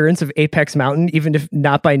appearance of Apex Mountain, even if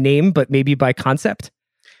not by name, but maybe by concept?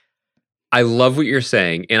 I love what you're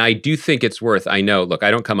saying, and I do think it's worth, I know, look,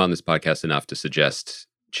 I don't come on this podcast enough to suggest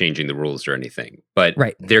changing the rules or anything, but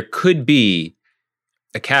there could be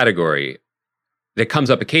a category that comes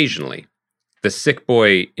up occasionally, the Sick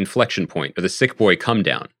Boy inflection point or the Sick Boy come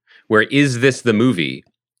down, where is this the movie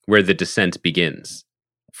where the descent begins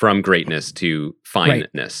from greatness to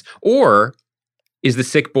fineness? Or is the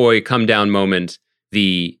Sick Boy come down moment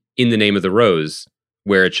the In the Name of the Rose,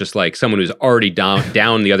 where it's just like someone who's already down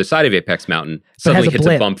the other side of Apex Mountain suddenly hits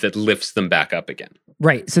a bump that lifts them back up again.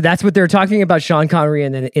 Right. So that's what they're talking about Sean Connery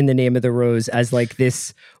in the Name of the Rose as like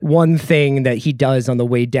this one thing that he does on the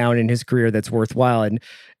way down in his career that's worthwhile.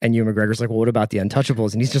 And Ewan McGregor's like, well, what about The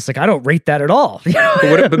Untouchables? And he's just like, I don't rate that at all.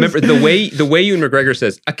 But remember, the way Ewan McGregor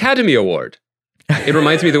says, Academy Award. It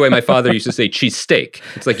reminds me of the way my father used to say cheese steak.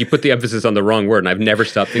 It's like you put the emphasis on the wrong word, and I've never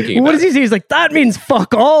stopped thinking about it. What does he say? He's like, that means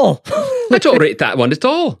fuck all. I don't rate that one at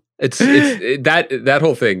all. It's that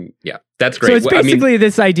whole thing. Yeah, that's great. So it's basically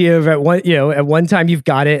this idea of at one time you've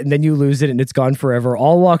got it and then you lose it and it's gone forever.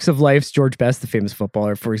 All walks of life. George Best, the famous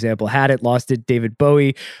footballer, for example, had it, lost it. David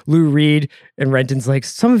Bowie, Lou Reed, and Renton's like,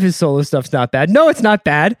 some of his solo stuff's not bad. No, it's not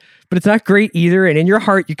bad, but it's not great either. And in your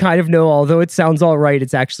heart, you kind of know, although it sounds all right,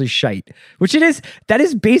 it's actually shite, which it is. That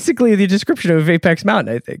is basically the description of Apex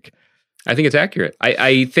Mountain, I think. I think it's accurate.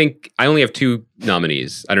 I think I only have two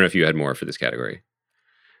nominees. I don't know if you had more for this category.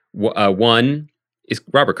 One is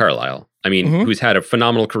Robert Carlyle. I mean, who's had a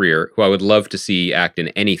phenomenal career, who I would love to see act in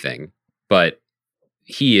anything, but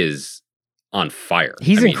he is on fire.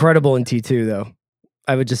 He's incredible in T2, though.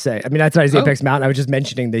 I would just say. I mean, that's not his Apex Mountain. I was just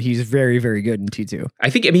mentioning that he's very, very good in T2. I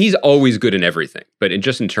think, he's always good in everything, but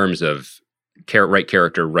just in terms of right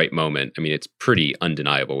character, right moment, I mean, it's pretty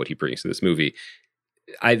undeniable what he brings to this movie.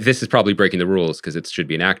 This is probably breaking the rules because it should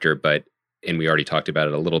be an actor, and we already talked about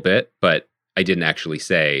it a little bit, but I didn't actually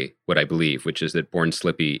say what I believe, which is that Born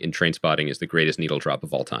Slippy in Trainspotting is the greatest needle drop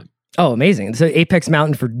of all time. Oh, amazing. So Apex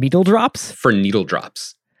Mountain for needle drops? For needle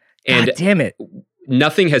drops. And God damn it.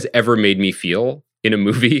 Nothing has ever made me feel in a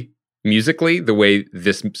movie musically the way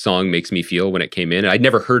this song makes me feel when it came in. I'd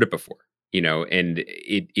never heard it before, and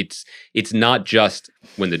it's not just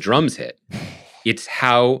when the drums hit. It's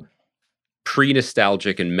how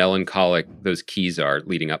pre-nostalgic and melancholic those keys are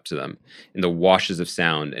leading up to them, and the washes of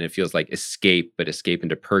sound, and it feels like escape, but escape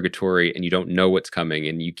into purgatory, and you don't know what's coming,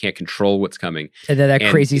 and you can't control what's coming. And then that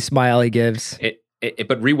crazy smile he gives.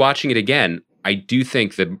 But rewatching it again, I do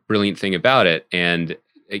think the brilliant thing about it, and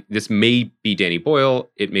this may be Danny Boyle,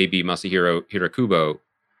 it may be Masahiro Hirakubo,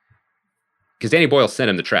 because Danny Boyle sent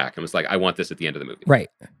him the track and was like, I want this at the end of the movie. Right.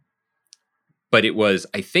 But it was,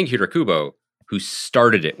 I think, Hirakubo who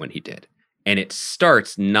started it when he did. And it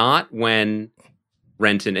starts not when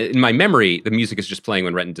Renton, in my memory, the music is just playing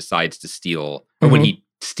when Renton decides to steal, or when he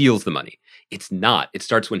steals the money. It's not. It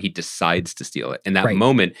starts when he decides to steal it. And that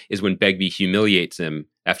moment is when Begbie humiliates him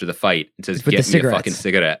after the fight and says, get me a fucking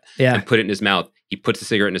cigarette. And put it in his mouth. He puts the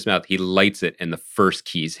cigarette in his mouth. He lights it, and the first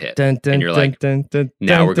keys hit. And you're like,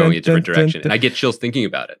 now we're going a different direction. And I get chills thinking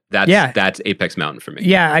about it. That's Apex Mountain for me.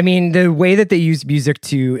 Yeah, I mean, the way that they use music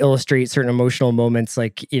to illustrate certain emotional moments,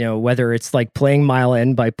 like, whether it's like playing Mile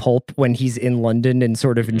End by Pulp when he's in London and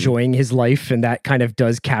sort of enjoying his life, and that kind of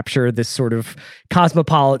does capture this sort of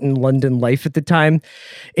cosmopolitan London life at the time.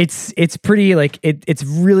 It's pretty, like, it's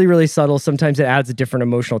really, really subtle. Sometimes it adds a different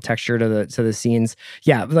emotional texture to the scenes.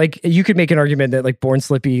 Yeah, like, you could make an argument that like Born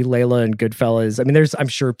Slippy, Layla, and Goodfellas. I mean, I'm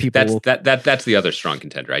sure people. That's the other strong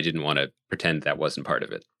contender. I didn't want to pretend that wasn't part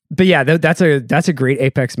of it. But yeah, that's a great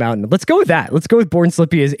Apex Mountain. Let's go with that. Let's go with Born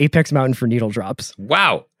Slippy as Apex Mountain for needle drops.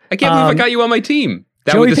 Wow, I can't believe I got you on my team.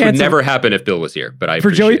 This would never happen if Bill was here. But for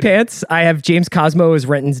Joey Pants, I have James Cosmo as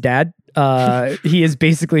Renton's dad. He is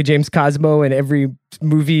basically James Cosmo in every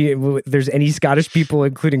movie there's any Scottish people,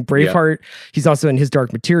 including Braveheart. He's also in His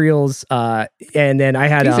Dark Materials. And then I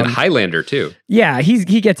had he's in Highlander too. Yeah,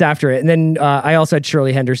 he gets after it. And then I also had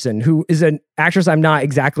Shirley Henderson, who is an actress I'm not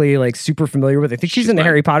exactly like super familiar with. I think she's in the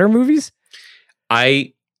Harry Potter movies.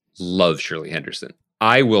 I love Shirley Henderson.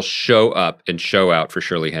 I will show up and show out for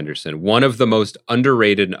Shirley Henderson, one of the most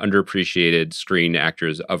underrated and underappreciated screen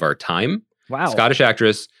actors of our time. Wow. Scottish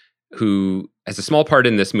actress who has a small part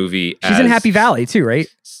in this movie. She's in Happy Valley too, right?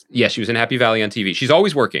 Yeah, she was in Happy Valley on TV. She's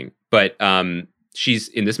always working, but she's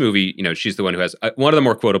in this movie, she's the one who has one of the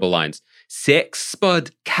more quotable lines, "Sex, Spud,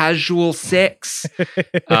 casual sex,"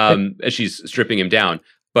 as she's stripping him down.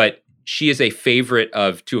 But she is a favorite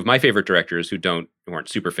of two of my favorite directors who aren't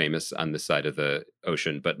super famous on this side of the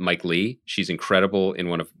ocean, but Mike Leigh. She's incredible in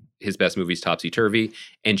one of his best movies, Topsy Turvy,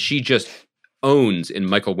 and she just owns in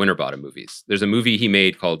Michael Winterbottom movies. There's a movie he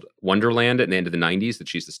made called Wonderland at the end of the 90s that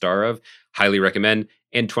she's the star of. Highly recommend.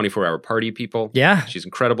 And 24-Hour Party People. Yeah. She's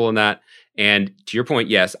incredible in that. And to your point,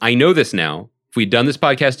 yes, I know this now. If we'd done this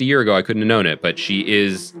podcast a year ago, I couldn't have known it, but she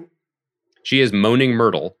is Moaning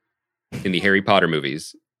Myrtle in the Harry Potter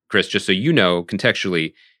movies. Chris, just so you know,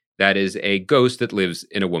 contextually, that is a ghost that lives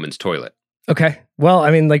in a woman's toilet. Okay. Well,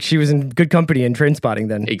 I mean, like, she was in good company in Trainspotting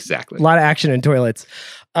then. Exactly. A lot of action in toilets.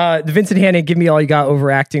 The Vincent Hannon Give Me All You Got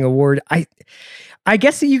Overacting Award. I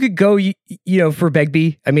guess that you could go, for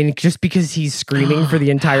Begbie. I mean, just because he's screaming for the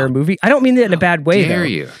entire movie. I don't mean that in a bad way, dare though.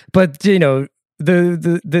 You? But, this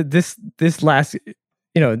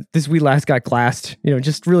We Last Got Glassed,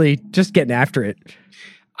 just getting after it.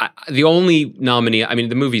 The only nominee, I mean,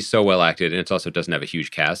 the movie's so well acted, and it also doesn't have a huge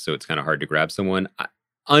cast, so it's kind of hard to grab someone.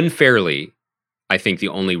 Unfairly, I think the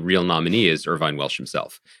only real nominee is Irvine Welsh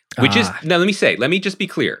himself, which is, now let me just be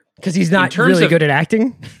clear. Because he's not really good at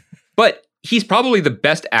acting? But he's probably the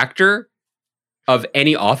best actor of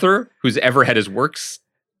any author who's ever had his works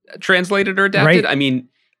translated or adapted. Right. I mean,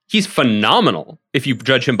 he's phenomenal if you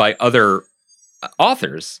judge him by other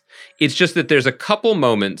authors. It's just that there's a couple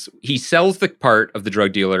moments he sells the part of the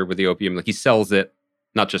drug dealer with the opium, like he sells it,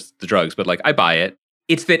 not just the drugs, but like I buy it.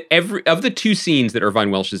 It's that every of the two scenes that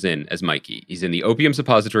Irvine Welsh is in as Mikey, he's in the opium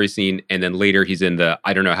suppository scene, and then later he's in the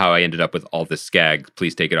I don't know how I ended up with all this skag,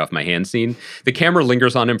 please take it off my hand scene. The camera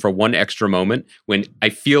lingers on him for one extra moment when I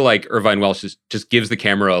feel like Irvine Welsh just gives the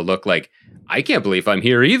camera a look like, I can't believe I'm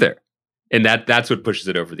here either. And that's what pushes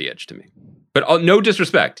it over the edge to me. But no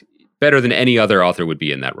disrespect, better than any other author would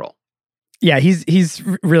be in that role. Yeah, he's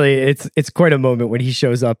really, it's quite a moment when he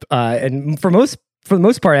shows up. And for the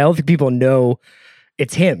most part, I don't think people know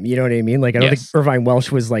it's him. You know what I mean? Like, I don't think Irvine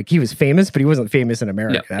Welsh was like, he was famous, but he wasn't famous in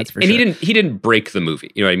America. No. That's for sure. And he didn't break the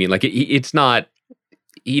movie. You know what I mean? Like, it's not,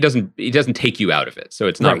 he doesn't take you out of it. So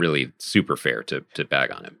it's not really super fair to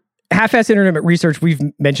bag on him. half-ass internet research, we've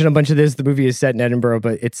mentioned a bunch of this. The movie is set in Edinburgh,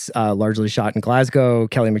 but it's largely shot in Glasgow.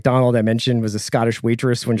 Kelly MacDonald, I mentioned, was a Scottish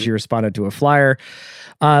waitress when she responded to a flyer.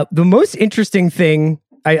 The most interesting thing,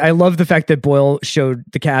 I love the fact that Boyle showed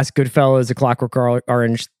the cast Goodfellas, A Clockwork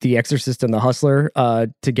Orange, The Exorcist, and The Hustler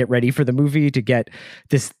to get ready for the movie, to get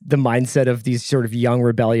the mindset of these sort of young,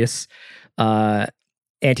 rebellious,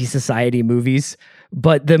 anti-society movies.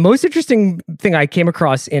 But the most interesting thing I came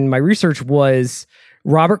across in my research was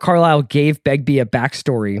Robert Carlyle gave Begbie a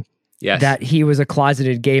backstory that he was a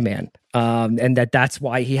closeted gay man, and that's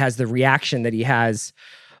why he has the reaction that he has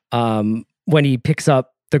when he picks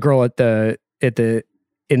up the girl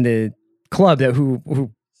in the club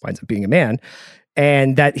who winds up being a man,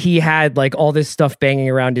 and that he had like all this stuff banging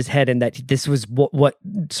around his head, and that this was what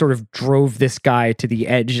sort of drove this guy to the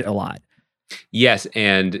edge a lot. Yes,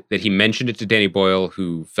 and that he mentioned it to Danny Boyle,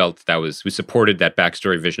 who who supported that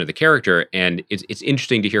backstory vision of the character. And it's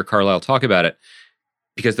interesting to hear Carlyle talk about it,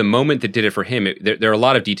 because the moment that did it for him, there are a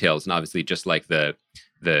lot of details, and obviously just like the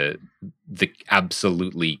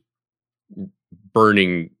absolutely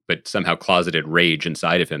burning but somehow closeted rage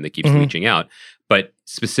inside of him that keeps reaching out. But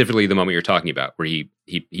specifically the moment you're talking about, where he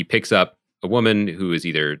picks up a woman who is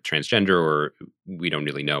either transgender or we don't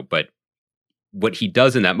really know, but what he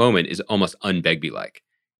does in that moment is almost un-Begbie-like.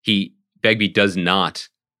 Begbie does not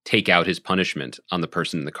take out his punishment on the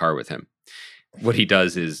person in the car with him. What he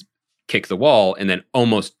does is kick the wall and then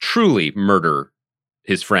almost truly murder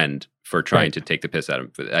his friend for trying to take the piss out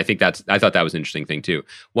of him. I thought that was an interesting thing too.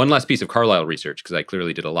 One last piece of Carlyle research, because I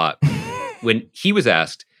clearly did a lot. When he was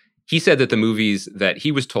asked, he said that the movies that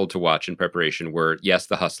he was told to watch in preparation were, yes,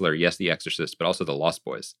 The Hustler, yes, The Exorcist, but also The Lost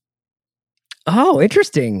Boys. Oh,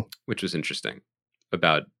 interesting. Which was interesting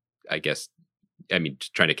about,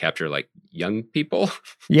 trying to capture like young people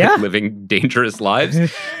living dangerous lives.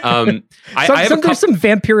 There's some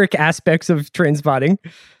vampiric aspects of Trainspotting.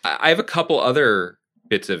 I have a couple other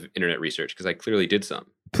bits of internet research because I clearly did some.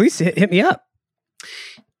 Please hit me up.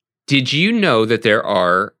 Did you know that there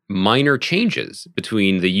are minor changes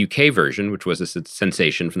between the UK version, which was a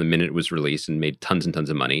sensation from the minute it was released and made tons and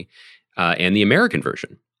tons of money, and the American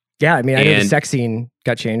version? Yeah, I know the sex scene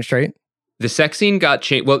got changed, right? The sex scene got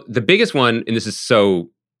changed. Well, the biggest one, and this is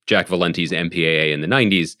so Jack Valenti's MPAA in the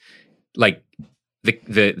 90s, like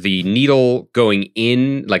the needle going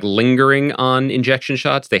in, like lingering on injection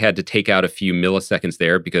shots, they had to take out a few milliseconds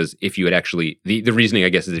there, because if you had actually, the reasoning, I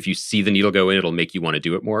guess, is if you see the needle go in, it'll make you want to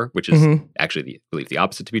do it more, which is actually, I believe, the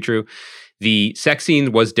opposite to be true. The sex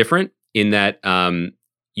scene was different in that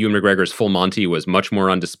Ewan McGregor's full Monty was much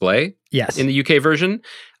more on display in the UK version,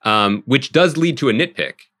 which does lead to a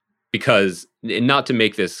nitpick, because, not to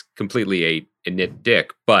make this completely a nit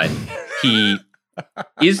dick, but he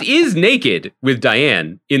is naked with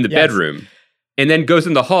Diane in the bedroom, and then goes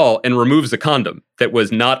in the hall and removes a condom that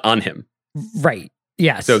was not on him. Right.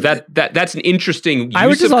 Yes. So that's an interesting use I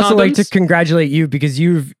would just of also condoms. like to congratulate you, because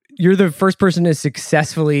you're the first person to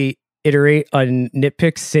successfully iterate on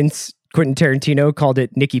nitpicks since Quentin Tarantino called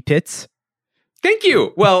it Nicky Pitts. Thank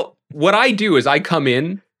you. Well, what I do is I come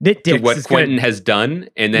in to what Quentin has done,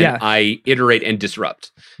 and then I iterate and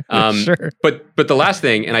disrupt. Sure. But the last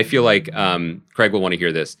thing, and I feel like Craig will want to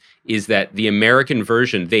hear this, is that the American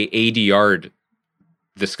version, they ADR'd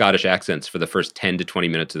the Scottish accents for the first 10 to 20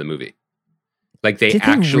 minutes of the movie. Like they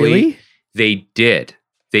did,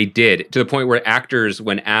 to the point where actors,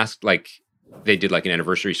 when asked, like they did like an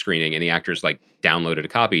anniversary screening and the actors like downloaded a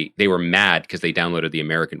copy, they were mad because they downloaded the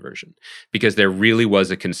American version, because there really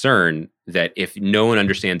was a concern that if no one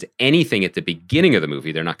understands anything at the beginning of the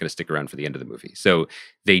movie, they're not going to stick around for the end of the movie. So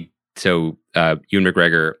Ewan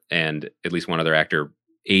McGregor and at least one other actor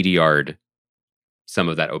ADR'd some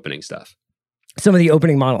of that opening stuff. Some of the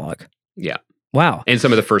opening monologue. Yeah. Wow. And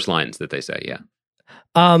some of the first lines that they say. Yeah.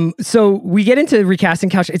 So we get into recasting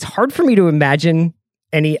couch. It's hard for me to imagine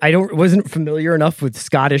wasn't familiar enough with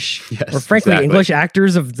Scottish or frankly English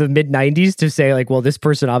actors of the mid 90s to say like, well, this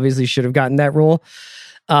person obviously should have gotten that role.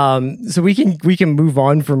 So we can move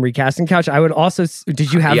on from recasting couch. I would also,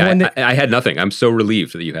 did you have one? I had nothing. I'm so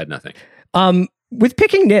relieved that you had nothing. With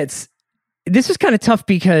picking nits, this was kind of tough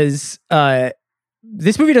because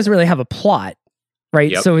this movie doesn't really have a plot.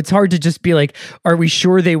 Right. Yep. So it's hard to just be like, are we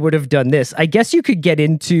sure they would have done this? I guess you could get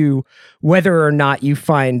into whether or not you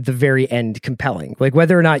find the very end compelling, like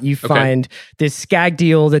whether or not you find this skag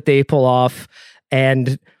deal that they pull off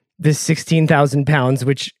and this 16,000 pounds,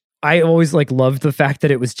 which I always like loved the fact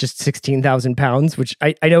that it was just 16,000 pounds, which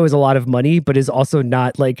I know is a lot of money, but is also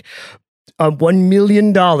not like a $1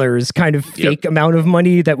 million kind of fake amount of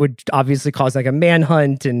money that would obviously cause like a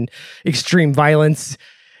manhunt and extreme violence.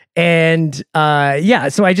 And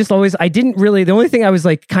so I didn't really, the only thing I was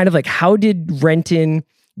like, kind of like, how did Renton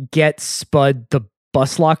get Spud the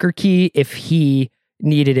bus locker key if he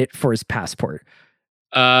needed it for his passport?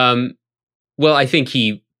 Well, I think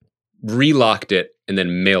he relocked it and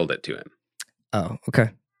then mailed it to him. Oh, okay.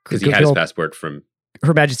 Because he had his passport from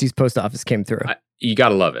Her Majesty's Post Office came through. You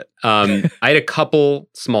gotta love it. I had a couple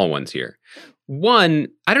small ones here. One,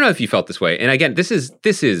 I don't know if you felt this way, and again, this is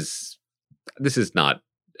not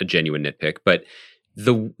a genuine nitpick, but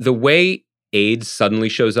the way AIDS suddenly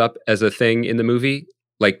shows up as a thing in the movie,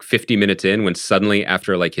 like 50 minutes in, when suddenly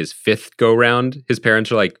after like his fifth go round, his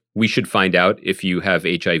parents are like, "We should find out if you have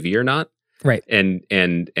HIV or not." Right.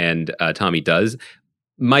 And Tommy does.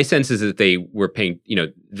 My sense is that they were paying,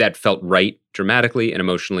 that felt right dramatically and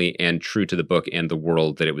emotionally and true to the book and the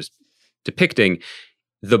world that it was depicting.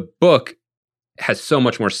 The book has so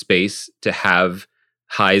much more space to have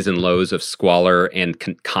highs and lows of squalor and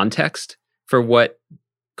context for what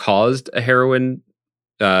caused a heroin,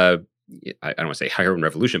 I don't want to say heroin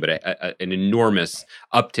revolution, but an enormous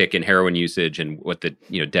uptick in heroin usage and what the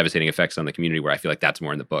devastating effects on the community were. I feel like that's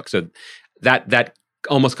more in the book. So that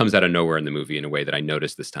almost comes out of nowhere in the movie in a way that I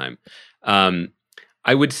noticed this time.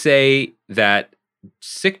 I would say that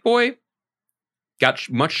Sick Boy got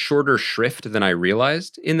much shorter shrift than I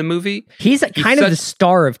realized in the movie. He's kind of the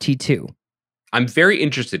star of T2. I'm very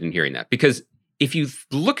interested in hearing that, because if you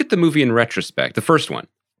look at the movie in retrospect, the first one,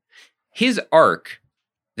 his arc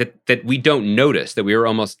that we don't notice, that we are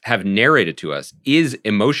almost have narrated to us, is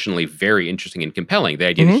emotionally very interesting and compelling. The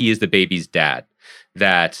idea that he is the baby's dad,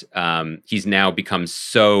 that he's now become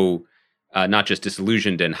so not just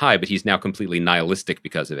disillusioned and high, but he's now completely nihilistic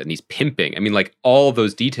because of it. And he's pimping. I mean, like all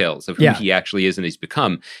those details of who he actually is and he's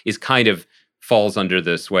become is kind of falls under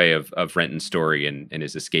the sway of Renton's story and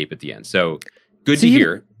his escape at the end. So good to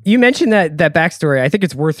hear. You mentioned that backstory. I think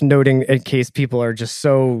it's worth noting in case people are just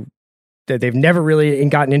so that they've never really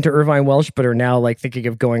gotten into Irvine Welsh, but are now like thinking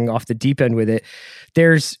of going off the deep end with it.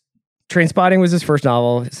 There's Trainspotting was his first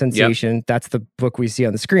novel, sensation. Yep. That's the book we see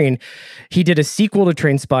on the screen. He did a sequel to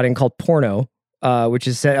Trainspotting called Porno, which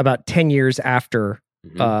is set about 10 years after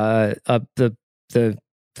the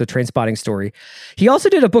Trainspotting story. He also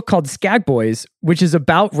did a book called Skag Boys, which is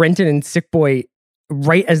about Renton and Sick Boy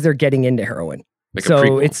right as they're getting into heroin. Like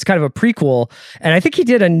so it's kind of a prequel. And I think he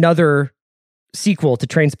did another sequel to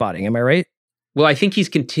Trainspotting. Am I right? Well, I think he's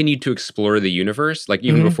continued to explore the universe. Like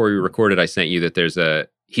even before we recorded, I sent you that there's a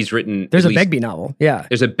Begbie novel. Yeah.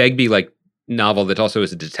 There's a Begbie novel that also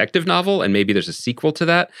is a detective novel, and maybe there's a sequel to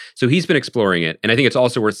that. So he's been exploring it. And I think it's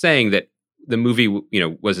also worth saying that the movie,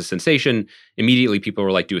 was a sensation. Immediately people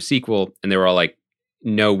were like, do a sequel. And they were all like,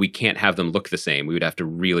 no, we can't have them look the same. We would have to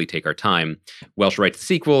really take our time. Welsh writes the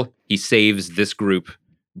sequel. He saves this group,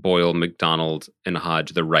 Boyle, MacDonald, and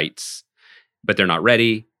Hodge, the rights, but they're not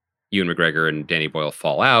ready. Ewan McGregor and Danny Boyle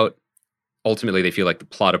fall out. Ultimately, they feel like the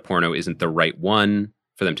plot of Porno isn't the right one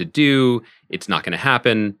for them to do. It's not going to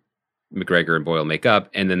happen. McGregor and Boyle make up,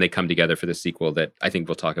 and then they come together for the sequel that I think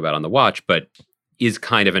we'll talk about on the watch, but is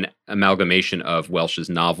kind of an amalgamation of Welsh's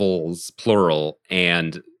novels, plural,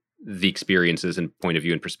 and the experiences and point of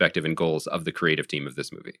view and perspective and goals of the creative team of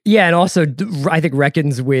this movie. Yeah, and also I think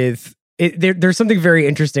reckons with it. There's something very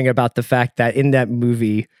interesting about the fact that in that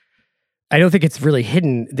movie, I don't think it's really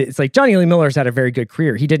hidden. It's like Johnny Lee Miller's had a very good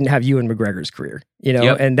career. He didn't have Ewan McGregor's career,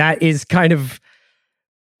 and that is kind of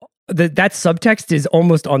that subtext is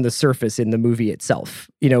almost on the surface in the movie itself,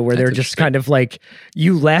 where they're just kind of like,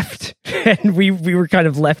 you left and we were kind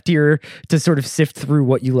of left here to sort of sift through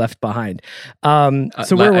what you left behind.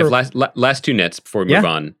 So last two nits before we move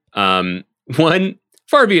on. One,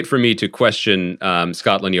 far be it from me to question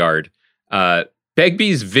Scotland Yard.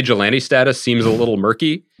 Begbie's vigilante status seems a little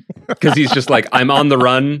murky because he's just like, I'm on the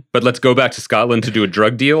run, but let's go back to Scotland to do a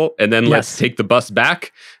drug deal and then let's take the bus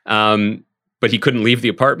back. But he couldn't leave the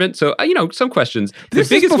apartment. So, some questions. This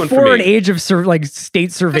the biggest is before one for me, an age of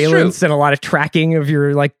state surveillance and a lot of tracking of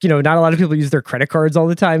your, not a lot of people use their credit cards all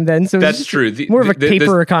the time then. So that's true. More of a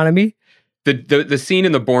paper economy. The scene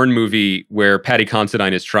in the Bourne movie where Paddy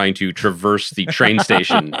Considine is trying to traverse the train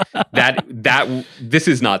station, this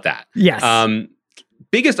is not that. Yes.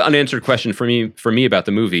 Biggest unanswered question for me about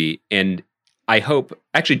the movie, and I hope,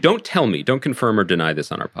 actually don't confirm or deny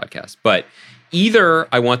this on our podcast, but either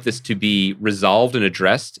I want this to be resolved and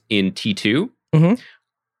addressed in T2,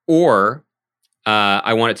 or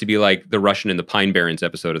I want it to be like the Russian and the Pine Barrens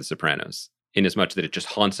episode of The Sopranos, in as much that it just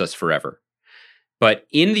haunts us forever. But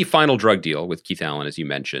in the final drug deal with Keith Allen, as you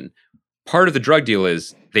mentioned, part of the drug deal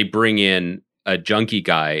is they bring in a junkie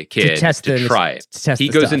kid to try it. He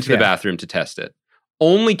goes into the bathroom to test it.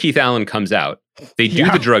 Only Keith Allen comes out They do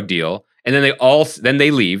the drug deal, and then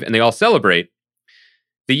they leave and they all celebrate.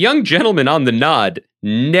 The young gentleman on the nod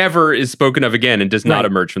never is spoken of again and does not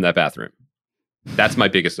emerge from that bathroom. That's my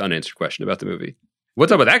biggest unanswered question about the movie.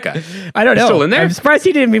 What's up with that guy? I don't know. Still in there? I'm surprised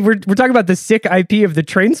he didn't. I mean, we're talking about the sick IP of the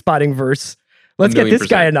Trainspotting verse. Let's get this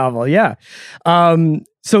guy a novel. Yeah.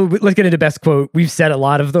 So let's get into best quote. We've said a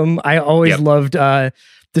lot of them. I always loved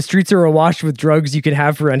the streets are awash with drugs you can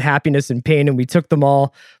have for unhappiness and pain, and we took them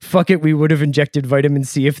all. Fuck it, we would have injected vitamin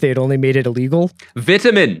C if they had only made it illegal.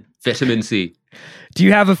 Vitamin C. Do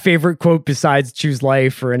you have a favorite quote besides Choose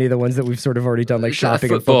Life or any of the ones that we've sort of already done, like shopping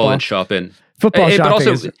and football? And shopping. Football shopping. But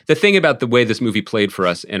also, the thing about the way this movie played for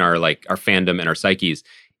us in our fandom and our psyches,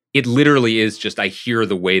 it literally is just, I hear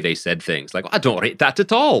the way they said things. Like, I don't rate that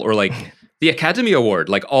at all. Or like the Academy Award,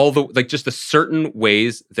 like just the certain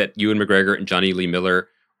ways that Ewan McGregor and Johnny Lee Miller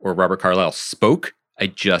or Robert Carlyle spoke,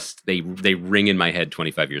 they ring in my head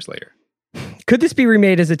 25 years later. Could this be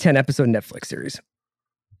remade as a 10-episode Netflix series?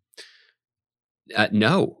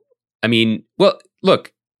 No. I mean, well,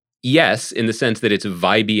 look, yes, in the sense that it's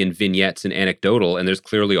vibey and vignettes and anecdotal, and there's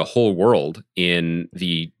clearly a whole world in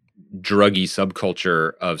the druggy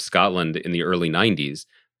subculture of Scotland in the early 90s.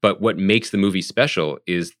 But what makes the movie special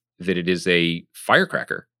is that it is a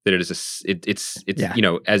firecracker. That it is it's you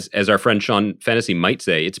know, as our friend Sean Fennessy might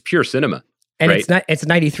say, it's pure cinema. And right? it's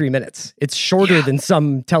 93 minutes. It's shorter than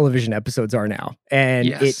some television episodes are now. And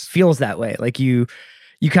it feels that way. Like you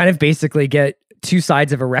kind of basically get two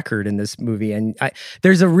sides of a record in this movie. And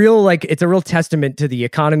there's a real, it's a real testament to the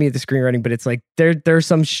economy of the screenwriting, but it's like there are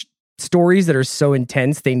some stories that are so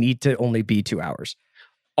intense, they need to only be 2 hours.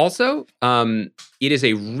 Also, it is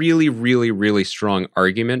a really, really, really strong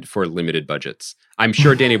argument for limited budgets. I'm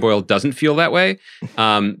sure Danny Boyle doesn't feel that way,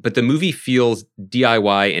 but the movie feels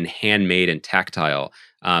DIY and handmade and tactile,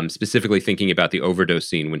 specifically thinking about the overdose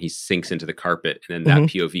scene when he sinks into the carpet and then that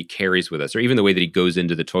POV carries with us, or even the way that he goes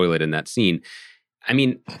into the toilet in that scene. I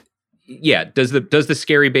mean, yeah, does the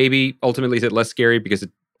scary baby ultimately, is it less scary because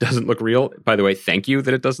it doesn't look real? By the way, thank you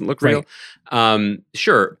that it doesn't look real.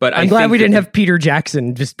 Sure, but I'm glad we didn't have Peter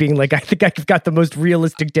Jackson just being like, I think I've got the most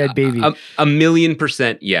realistic dead baby.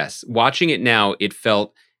 1,000,000% yes. Watching it now, it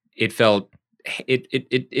felt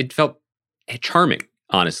charming,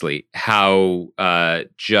 honestly, how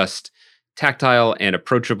just tactile and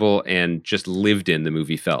approachable and just lived in the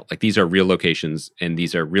movie felt. Like, these are real locations and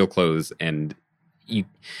these are real clothes, and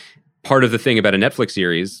part of the thing about a Netflix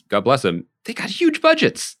series, God bless them, they got huge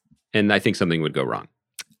budgets, and I think something would go wrong.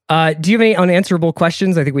 Do you have any unanswerable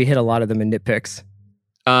questions? I think we hit a lot of them in nitpicks.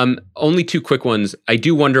 Only two quick ones. I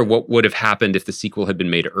do wonder what would have happened if the sequel had been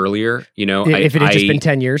made earlier. You know, if it had just been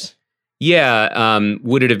 10 years. Yeah.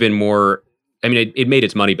 Would it have been more? I mean, it made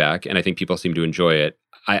its money back, and I think people seem to enjoy it.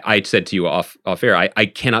 I said to you off air, I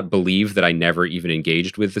cannot believe that I never even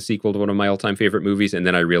engaged with the sequel to one of my all-time favorite movies, and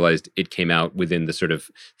then I realized it came out within the sort of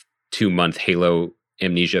 2-month Halo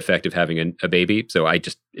amnesia effect of having a baby. So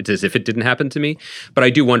it's as if it didn't happen to me. But I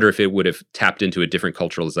do wonder if it would have tapped into a different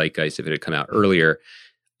cultural zeitgeist if it had come out earlier.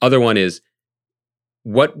 Other one is,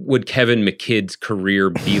 what would Kevin McKidd's career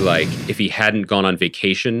be like if he hadn't gone on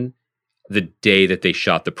vacation the day that they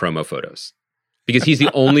shot the promo photos? Because he's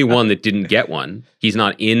the only one that didn't get one. He's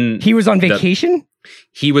not in... He was on vacation?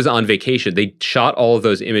 He was on vacation. They shot all of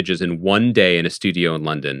those images in one day in a studio in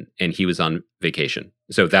London, and he was on vacation.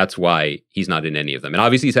 So that's why he's not in any of them. And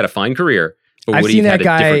obviously he's had a fine career, but I've would seen he have that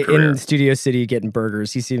had a different guy career? in Studio City getting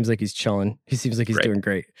burgers. He seems like he's chilling. He seems like he's doing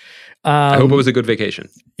great. I hope it was a good vacation.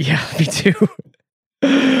 Yeah, me too.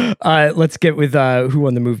 Let's get with who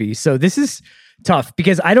won the movie. So this is tough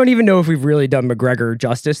because I don't even know if we've really done McGregor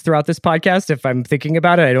justice throughout this podcast. If I'm thinking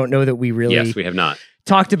about it, I don't know that we really Yes, we have not.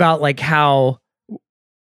 talked about like how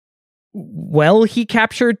well he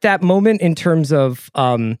captured that moment in terms of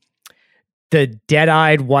the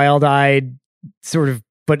dead-eyed, wild-eyed sort of,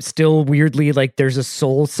 but still weirdly like there's a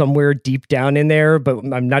soul somewhere deep down in there, but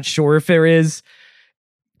I'm not sure if there is.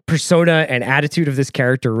 Persona and attitude of this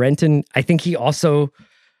character, Renton. I think he also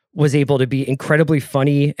was able to be incredibly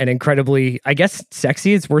funny and incredibly, I guess,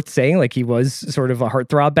 sexy. It's worth saying, like he was sort of a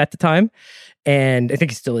heartthrob at the time. And I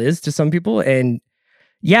think he still is to some people. And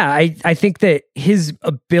yeah, I think that his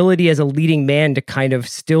ability as a leading man to kind of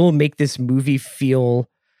still make this movie feel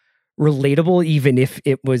relatable, even if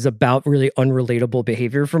it was about really unrelatable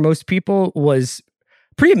behavior for most people, was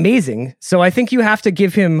pretty amazing. So I think you have to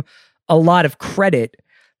give him a lot of credit.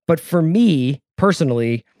 But for me,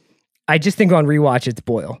 personally, I just think on rewatch, it's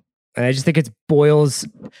Boyle. And I just think it's Boyle's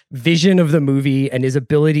vision of the movie and his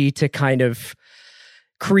ability to kind of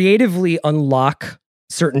creatively unlock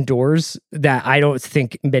certain doors that I don't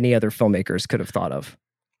think many other filmmakers could have thought of.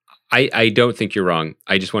 I don't think you're wrong.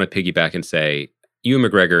 I just want to piggyback and say Ewan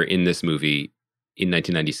McGregor in this movie in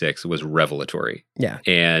 1996 was revelatory. Yeah.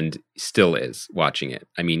 And still is watching it.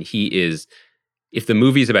 I mean, he is, if the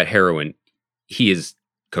movie is about heroin, he is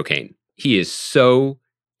cocaine. He is so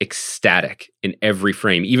ecstatic in every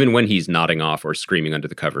frame, even when he's nodding off or screaming under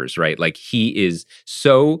the covers, right? Like he is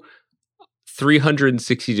so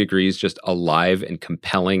 360 degrees just alive and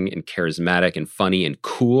compelling and charismatic and funny and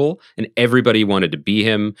cool. And everybody wanted to be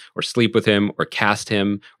him or sleep with him or cast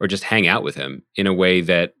him or just hang out with him in a way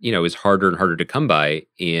that, you know, is harder and harder to come by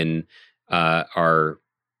in our,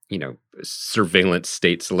 you know, surveillance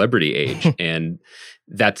state celebrity age. And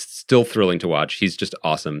that's still thrilling to watch. He's just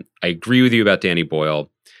awesome. I agree with you about Danny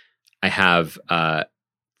Boyle. I have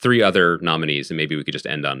 3 other nominees, and maybe we could just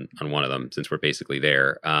end on one of them since we're basically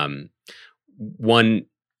there. One,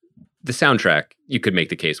 the soundtrack, you could make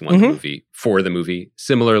the case won the movie for the movie.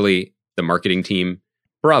 Similarly, the marketing team,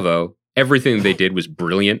 bravo. Everything they did was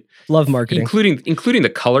brilliant. Love marketing. Including the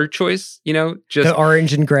color choice, you know, just the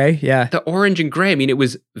orange and gray. Yeah. The orange and gray. I mean,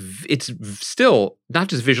 it's still not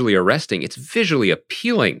just visually arresting, it's visually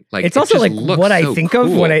appealing. Like it's also like what so I think cool.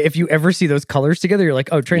 of when if you ever see those colors together, you're like,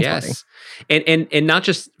 oh, Trainspotting. Yes. And not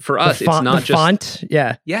just for us, it's not just font.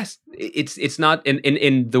 Yeah. Yes. It's not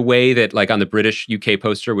in the way that, like, on the British UK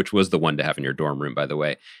poster, which was the one to have in your dorm room, by the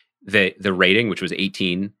way, the rating, which was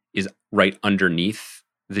 18, is right underneath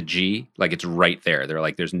the G. Like, it's right there. They're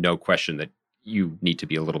like, there's no question that you need to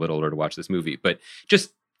be a little bit older to watch this movie. But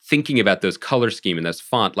just thinking about those color scheme and this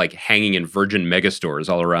font, like hanging in Virgin megastores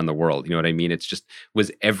all around the world, you know what I mean? It's just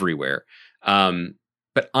was everywhere.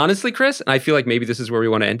 But honestly, Chris, and I feel like maybe this is where we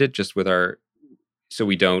want to end it, just with our, so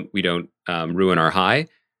we don't ruin our high.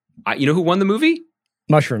 You know who won the movie?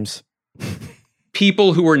 Mushrooms.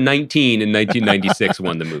 People who were 19 in 1996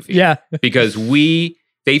 won the movie. Yeah. Because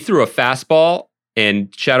they threw a fastball,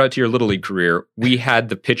 and shout out to your Little League career, we had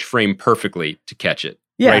the pitch frame perfectly to catch it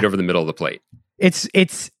right over the middle of the plate. It's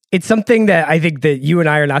something that I think that you and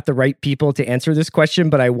I are not the right people to answer this question,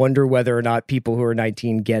 but I wonder whether or not people who are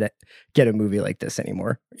 19 get a movie like this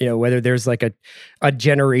anymore. You know, whether there's like a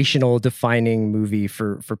generational defining movie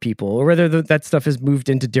for people, or whether that stuff has moved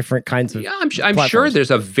into different kinds of. Yeah, I'm sure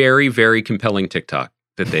there's a very, very compelling TikTok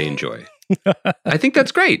that they enjoy. I think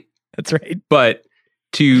that's great. That's right. But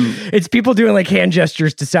it's people doing like hand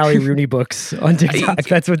gestures to Sally Rooney books on TikTok.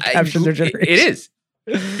 That's what captured their generation. It is.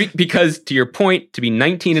 Because to your point, to be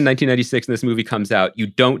 19 in 1996 and this movie comes out, you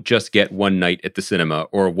don't just get one night at the cinema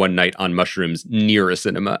or one night on mushrooms near a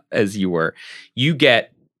cinema as you were. You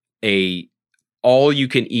get a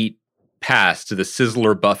all-you-can-eat pass to the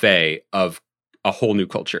Sizzler buffet of a whole new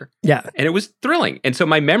culture. Yeah. And it was thrilling. And so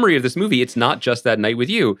my memory of this movie, it's not just that night with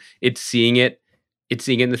you. It's seeing it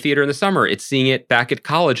in the theater in the summer. It's seeing it back at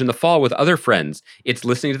college in the fall with other friends. It's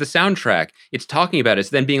listening to the soundtrack. It's talking about it.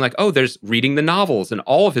 It's then being like, oh, there's reading the novels and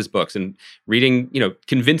all of his books and reading, you know,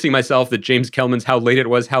 convincing myself that James Kelman's How Late It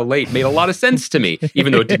Was, How Late made a lot of sense to me,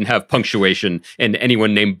 even though it didn't have punctuation and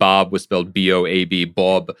anyone named Bob was spelled B-O-A-B,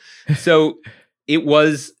 Bob. So it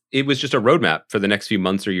was just a roadmap for the next few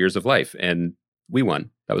months or years of life. And we won.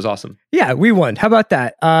 That was awesome. Yeah, we won. How about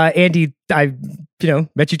that? Andy, I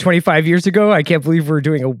met you 25 years ago. I can't believe we're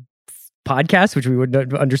doing a podcast, which we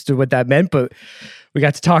wouldn't have understood what that meant, but we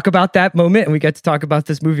got to talk about that moment and we got to talk about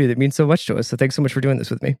this movie that means so much to us. So thanks so much for doing this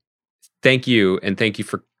with me. Thank you. And thank you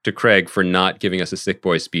to Craig for not giving us a sick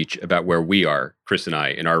boy speech about where we are, Chris and I,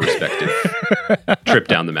 in our respective trip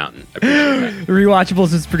down the mountain. I appreciate that.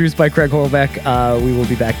 Rewatchables is produced by Craig Holbeck. We will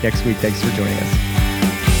be back next week. Thanks for joining us.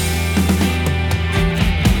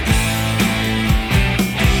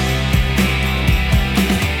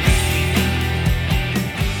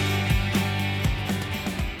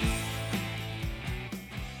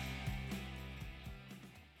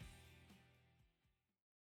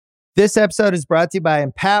 This episode is brought to you by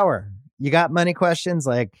Empower. You got money questions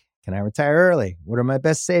like, can I retire early? What are my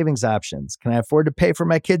best savings options? Can I afford to pay for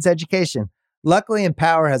my kids' education? Luckily,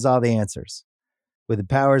 Empower has all the answers. With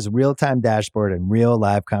Empower's real-time dashboard and real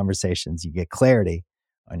live conversations, you get clarity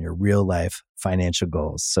on your real life financial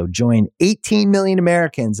goals. So join 18 million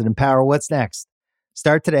Americans and empower what's next.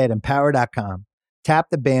 Start today at empower.com. Tap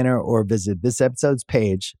the banner or visit this episode's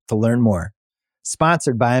page to learn more.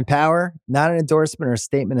 Sponsored by Empower, not an endorsement or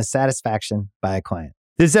statement of satisfaction by a client.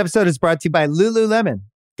 This episode is brought to you by Lululemon.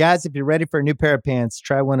 Guys, if you're ready for a new pair of pants,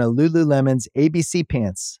 try one of Lululemon's ABC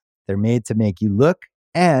pants. They're made to make you look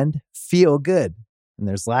and feel good. And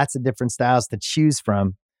there's lots of different styles to choose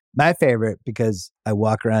from. My favorite, because I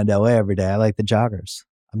walk around LA every day, I like the joggers.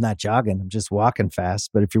 I'm not jogging, I'm just walking fast.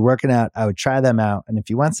 But if you're working out, I would try them out. And if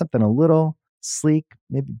you want something a little sleek,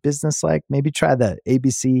 maybe business-like. Maybe try the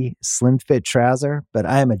ABC Slim Fit trouser, but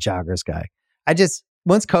I am a joggers guy.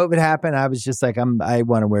 Once COVID happened, I was just like, I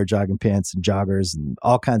want to wear jogging pants and joggers and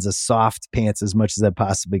all kinds of soft pants as much as I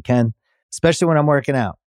possibly can, especially when I'm working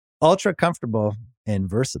out. Ultra comfortable and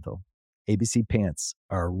versatile. ABC pants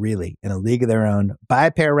are really in a league of their own. Buy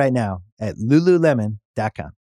a pair right now at Lululemon.com.